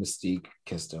breathe, and Mystique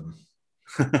kissed him.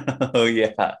 Oh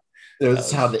yeah. It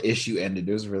was how the issue ended.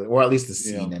 It was really, or at least the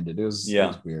scene ended. It was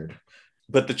weird.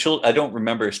 But I don't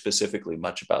remember specifically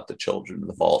much about the Children of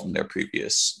the Vault in their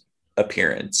previous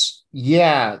appearance.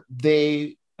 Yeah,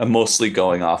 I'm mostly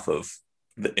going off of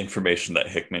the information that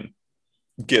Hickman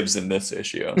gives in this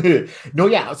issue. No,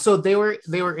 yeah. So they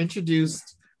were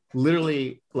introduced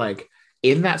literally like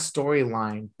in that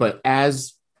storyline, but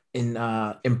as in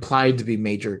implied to be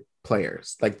major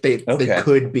players. Like they Okay.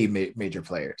 could be major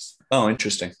players. Oh,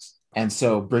 interesting. And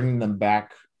so bringing them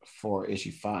back for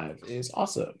issue 5 is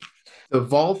awesome. The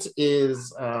vault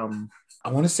is I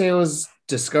want to say it was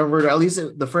discovered, at least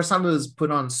the first time it was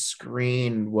put on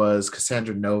screen was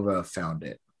Cassandra Nova found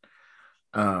it.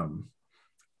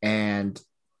 And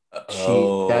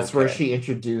that's where she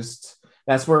introduced,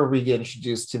 that's where we get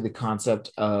introduced to the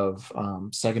concept of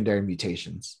secondary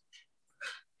mutations.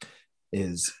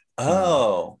 Is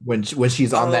when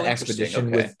she's on that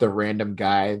expedition with the random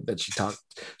guy that she talked,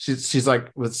 she's like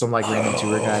with some like random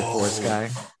tour guide, forest guy.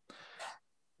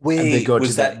 Wait, and they go to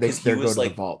that they go to the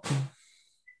vault.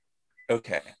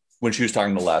 Okay, when she was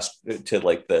talking to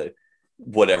like the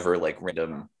whatever like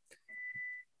random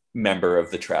member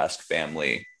of the Trask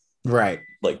family, right?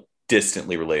 Like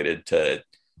distantly related to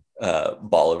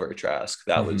Bolivar Trask.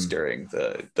 That was during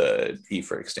the E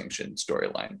for Extinction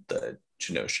storyline, the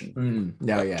Genoshan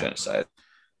genocide.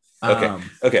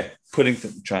 Okay,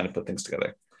 trying to put things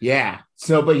together. Yeah.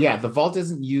 So, but yeah, the vault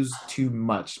isn't used too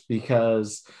much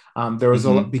because there was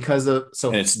because of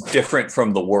and it's different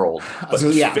from the world. But so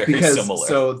yeah, very because similar.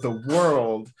 So the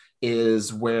world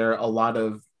is where a lot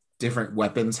of different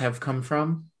weapons have come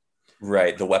from.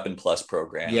 Right, the Weapon Plus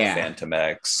program, Phantom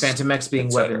X being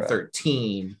weapon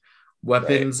 13.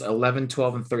 Weapons 11,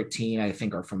 12, and 13, I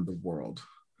think, are from the world.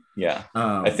 Yeah.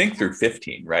 I think through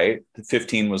 15, right?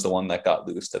 15 was the one that got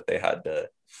loose that they had to.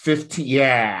 15,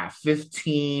 yeah.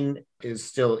 15 is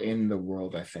still in the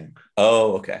world, I think.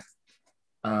 Oh, okay.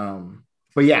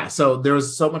 But yeah, so there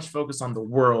was so much focus on the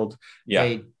world. Yeah.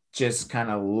 They just kind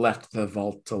of left the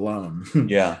vault alone.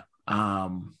 Yeah.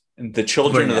 The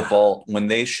children of the vault, when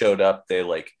they showed up, they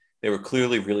were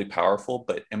clearly really powerful,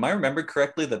 but am I remembered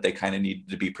correctly that they kind of needed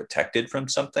to be protected from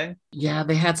something? Yeah,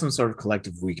 they had some sort of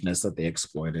collective weakness that they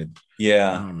exploited.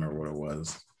 Yeah. I don't remember what it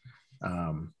was.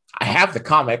 I have the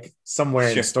comic somewhere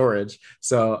in storage,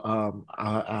 so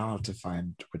I'll have to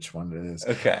find which one it is.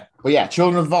 Okay. But yeah,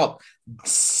 Children of the Vault,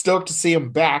 stoked to see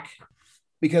them back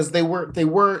because they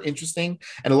were interesting,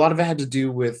 and a lot of it had to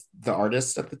do with the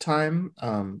artists at the time.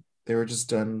 They were just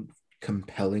done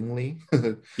compellingly.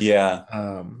 Yeah.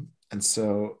 And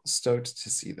so stoked to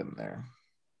see them there.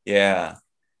 Yeah.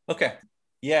 Okay.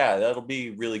 Yeah, that'll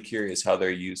be really curious how they're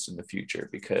used in the future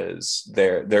because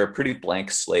they're a pretty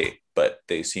blank slate, but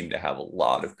they seem to have a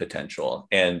lot of potential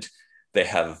and they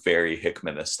have very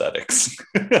Hickman aesthetics.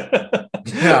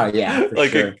 Yeah, for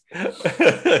like sure.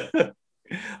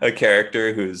 A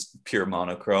character who's pure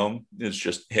monochrome is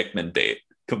just Hickman bait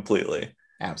completely.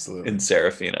 Absolutely. In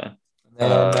Serafina.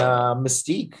 And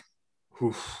Mystique.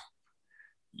 Oof.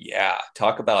 Yeah,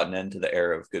 talk about an end to the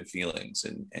era of good feelings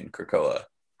in Krakoa.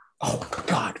 Oh my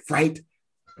God, right?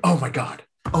 Oh my God.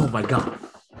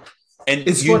 And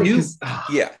it's you knew,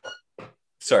 yeah.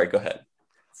 Sorry, go ahead.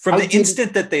 From the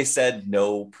instant that they said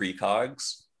no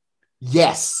precogs,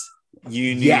 yes,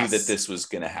 you knew that this was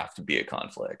going to have to be a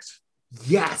conflict.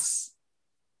 Yes.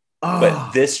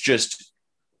 But this just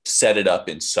set it up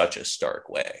in such a stark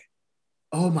way.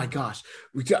 Oh my gosh.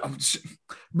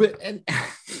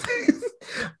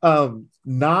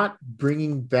 Not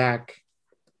bringing back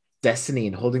Destiny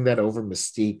and holding that over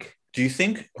Mystique. Do you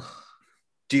think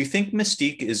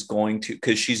Mystique is going to,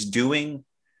 because she's doing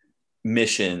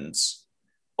missions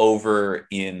over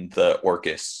in the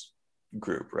Orcus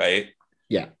group, right?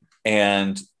 Yeah.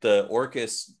 And the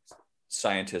Orcus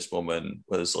scientist woman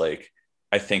was like,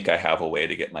 I think I have a way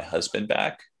to get my husband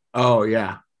back. Oh,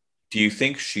 yeah. Do you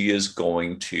think she is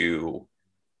going to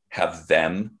have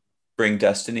them bring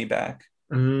Destiny back?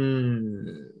 No.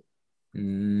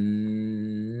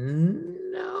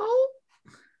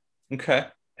 Okay.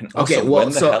 And also,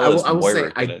 when the hell is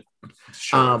Moira going to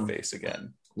show her face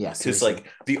again? Yes. Because like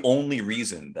the only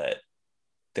reason that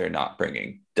they're not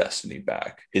bringing Destiny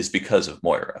back is because of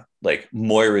Moira. Like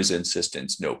Moira's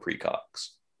insistence, no precogs.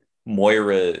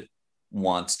 Moira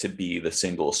wants to be the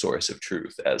single source of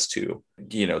truth as to,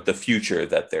 you know, the future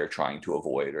that they're trying to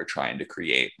avoid or trying to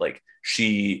create. Like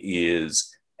she is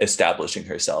establishing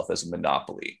herself as a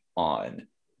monopoly on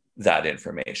that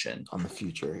information, on the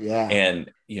future. Yeah. And,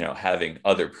 you know, having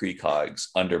other precogs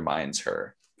undermines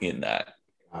her in that.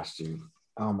 Gosh, dude.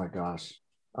 Oh my gosh.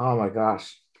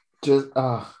 Just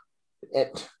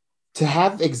to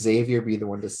have Xavier be the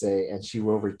one to say, and she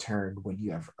will return when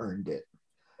you have earned it.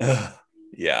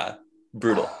 Yeah.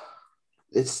 Brutal.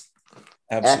 It's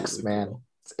absolutely X, man. Brutal.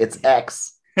 It's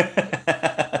X.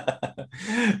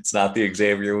 It's not the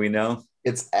Xavier we know.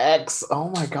 It's X. Oh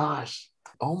my gosh.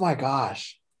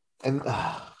 And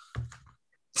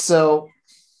so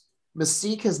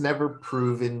Mystique has never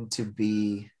proven to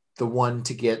be the one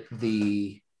to get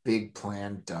the big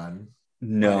plan done.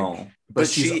 No, Like, but but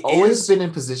she's she always is. been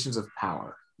in positions of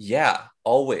power. Yeah,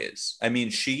 always. I mean,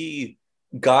 she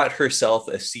got herself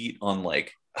a seat on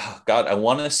like, oh God, I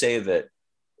want to say that,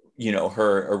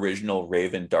 her original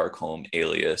Raven Darkholme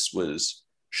alias was,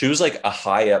 she was like a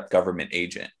high up government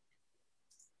agent.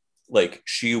 Like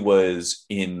she was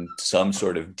in some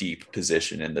sort of deep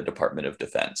position in the Department of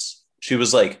Defense. She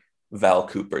was like Val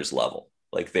Cooper's level,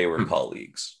 like they were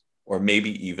colleagues, or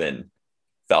maybe even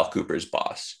Val Cooper's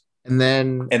boss. And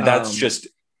then, And that's just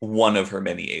one of her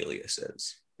many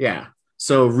aliases. yeah.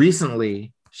 So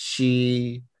recently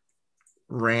she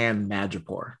ran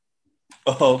Madripoor.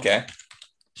 Oh, okay.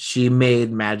 She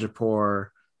made Madripoor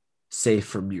safe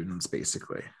for mutants,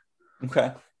 basically.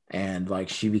 Okay. And like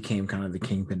she became kind of the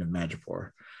kingpin of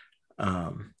Madripoor.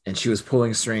 And she was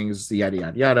pulling strings, yada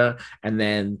yada yada. And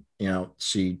then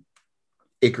she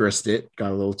Icarused it,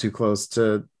 got a little too close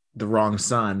to the wrong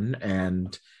sun,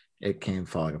 and it came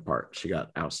falling apart. She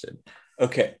got ousted.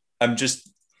 Okay.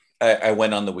 I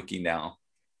went on the wiki now.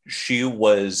 She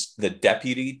was the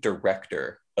deputy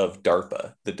director of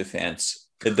DARPA, the Defense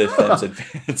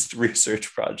Advanced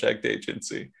Research Project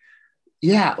Agency.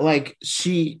 Yeah, like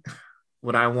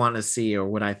what I want to see, or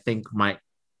what I think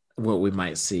what we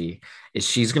might see, is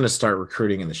she's going to start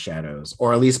recruiting in the shadows,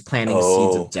 or at least planting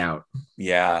seeds of doubt.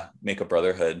 Yeah, make a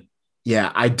brotherhood.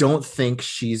 Yeah, I don't think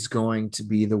she's going to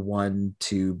be the one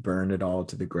to burn it all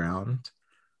to the ground.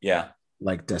 Yeah,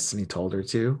 like Destiny told her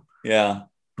to. Yeah,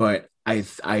 but I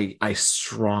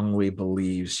strongly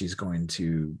believe she's going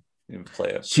to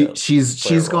play a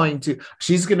she's going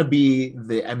to be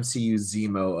the MCU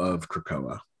Zemo of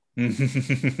Krakoa.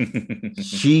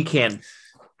 She can't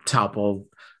topple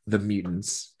the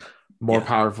mutants. More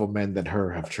powerful men than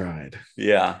her have tried.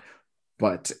 Yeah.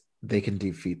 But they can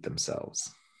defeat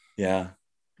themselves. Yeah.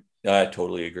 I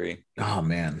totally agree. Oh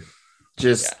man.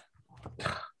 Just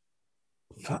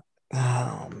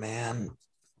oh man.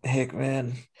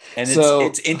 Hickman. And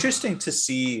it's interesting to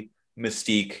see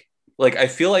Mystique. Like, I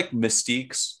feel like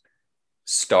Mystique's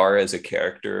star as a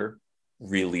character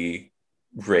really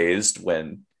raised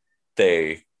when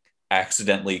they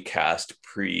accidentally cast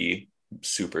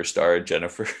pre-superstar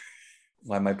Jennifer.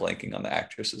 Why am I blanking on the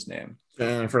actress's name?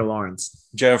 Jennifer Lawrence.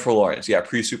 Yeah,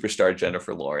 pre-superstar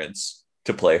Jennifer Lawrence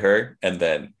to play her. And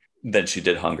then she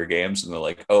did Hunger Games, and they're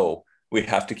like, oh, we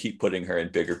have to keep putting her in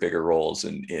bigger roles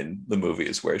in the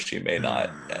movies where she may not,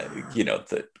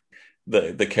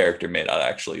 the character may not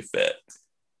actually fit.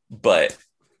 But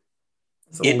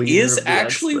it is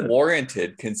actually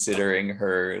warranted, considering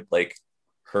her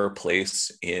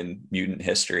place in mutant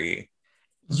history.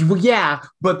 Yeah,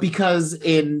 but because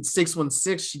in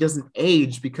 616 she doesn't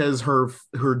age because her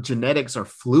genetics are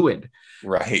fluid.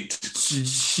 Right.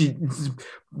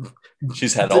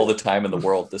 She's had all the time in the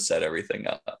world to set everything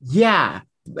up. Yeah,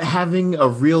 having a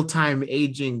real-time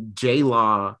aging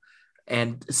J-Law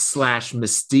and /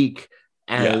 Mystique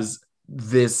as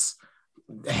this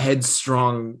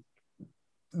headstrong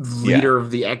leader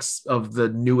of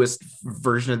the newest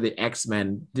version of the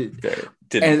X-Men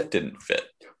didn't fit.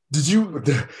 Did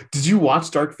you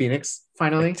watch Dark Phoenix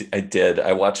finally? I did.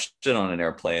 I watched it on an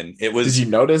airplane. It was. Did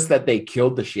you notice that they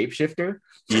killed the shapeshifter?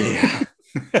 Yeah.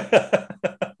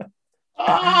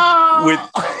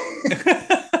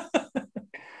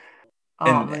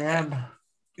 Man.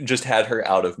 Just had her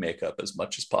out of makeup as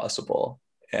much as possible,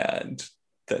 and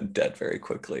then dead very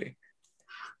quickly.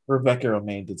 Rebecca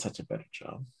Romijn did such a better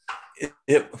job.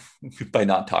 It by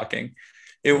not talking.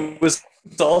 It was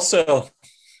also.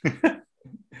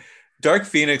 Dark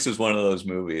Phoenix was one of those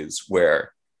movies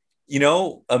where,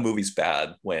 a movie's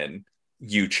bad when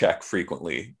you check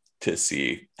frequently to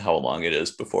see how long it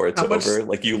is before it's over.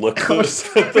 Like, you look at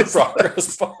the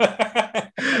progress bar.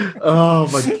 Oh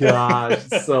my gosh,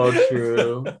 so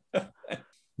true.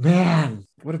 Man,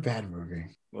 what a bad movie.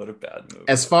 What a bad movie.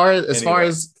 As far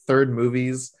as third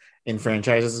movies in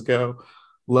franchises go,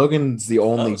 Logan's the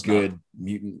only good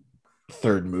mutant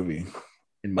third movie.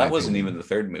 That wasn't even the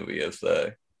third movie. It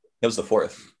was the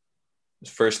fourth. It was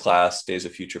First Class, Days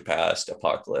of Future Past,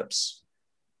 Apocalypse.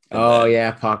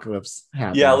 Apocalypse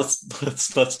happened. Yeah,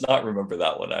 let's not remember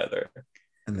that one either.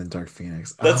 And then Dark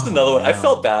Phoenix. That's another one. I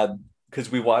felt bad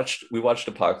because we watched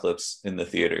Apocalypse in the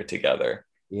theater together.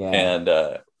 Yeah. And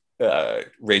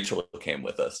Rachel came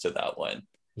with us to that one.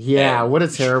 Yeah, and what a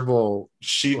terrible.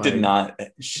 She did not.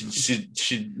 She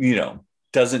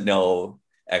doesn't know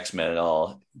X-Men at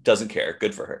all. Doesn't care.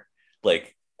 Good for her.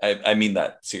 Like, I mean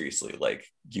that seriously. Like,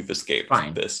 you've escaped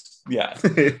Fine. this. Yeah.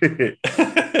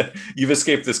 You've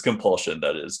escaped this compulsion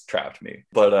that has trapped me.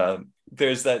 But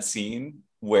there's that scene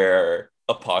where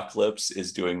Apocalypse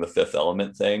is doing the Fifth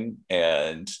Element thing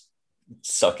and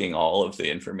sucking all of the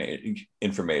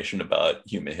information about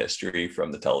human history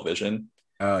from the television.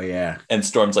 Oh yeah. And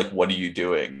Storm's like, "What are you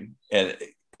doing?" And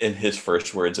his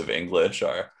first words of English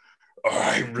are,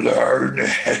 "I'm learning."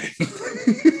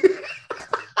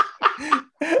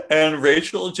 And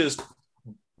Rachel just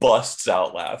busts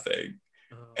out laughing.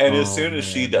 And as soon as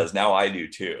she does, now I do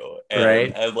too. And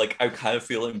right. I'm kind of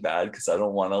feeling bad because I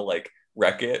don't want to like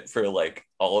wreck it for like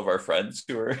all of our friends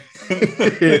who are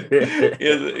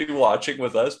watching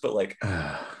with us. But like,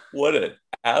 what an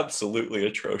absolutely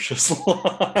atrocious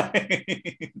line.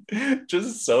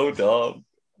 Just so dumb.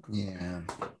 Yeah.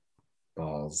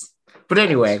 Balls. But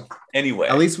anyway,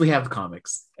 at least we have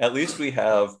comics. At least we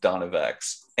have Dawn of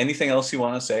X. Anything else you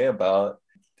want to say about,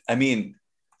 I mean,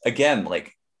 again,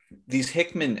 like these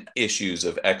Hickman issues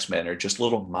of X-Men are just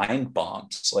little mind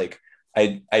bombs. Like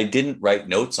I didn't write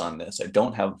notes on this. I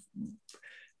don't have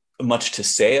much to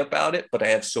say about it, but I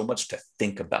have so much to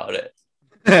think about it.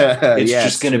 It's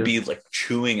just going to be like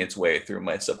chewing its way through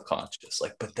my subconscious.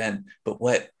 Like, but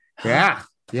what? Yeah.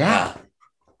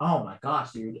 Oh my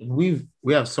gosh, dude. And we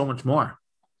have so much more.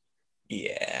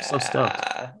 Yeah. So stoked.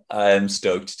 I'm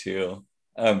stoked too.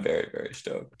 I'm very, very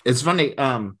stoked. It's funny.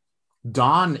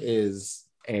 Dawn is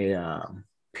a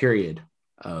period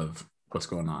of what's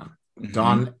going on.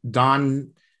 Mm-hmm.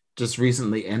 Dawn just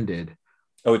recently ended.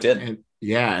 Oh, it did?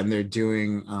 And they're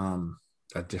doing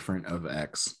a different of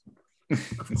X.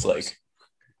 It's like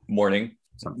morning,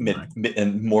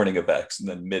 and morning of X, and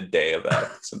then midday of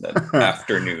X, and then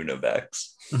afternoon of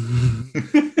X.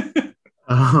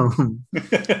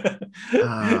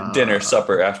 Dinner,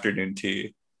 supper, afternoon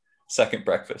tea, second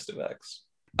breakfast of X.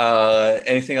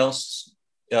 Anything else?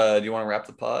 Do you want to wrap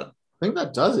the pod? I think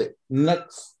that does it.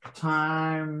 Next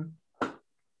time,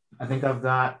 I think I've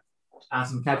got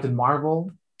some Captain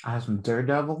Marvel. I have some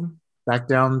Daredevil. Back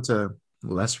down to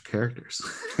lesser characters.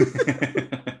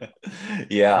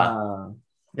 Yeah.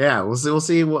 We'll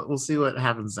see what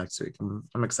happens next week.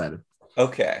 I'm excited.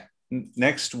 Okay.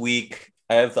 Next week,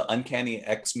 I have the Uncanny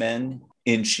X-Men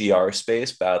in Shi'ar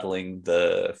space battling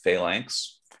the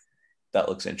Phalanx. That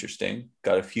looks interesting.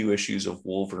 Got a few issues of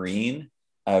Wolverine.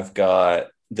 I've got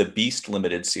the Beast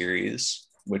limited series,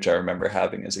 which I remember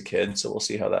having as a kid. So we'll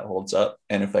see how that holds up.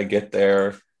 And if I get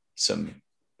there,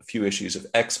 a few issues of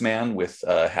X-Man with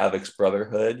Havoc's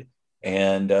Brotherhood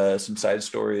and some side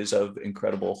stories of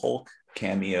Incredible Hulk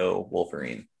cameo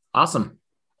Wolverine. Awesome.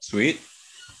 Sweet.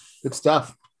 Good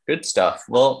stuff.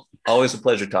 Well, always a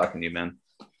pleasure talking to you, man.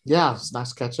 Yeah, it's nice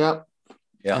to catch up.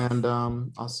 Yeah. And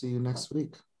I'll see you next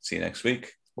week. See you next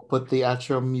week. We'll put the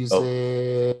outro music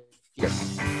here. Take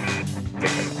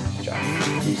care.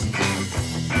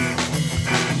 Ciao.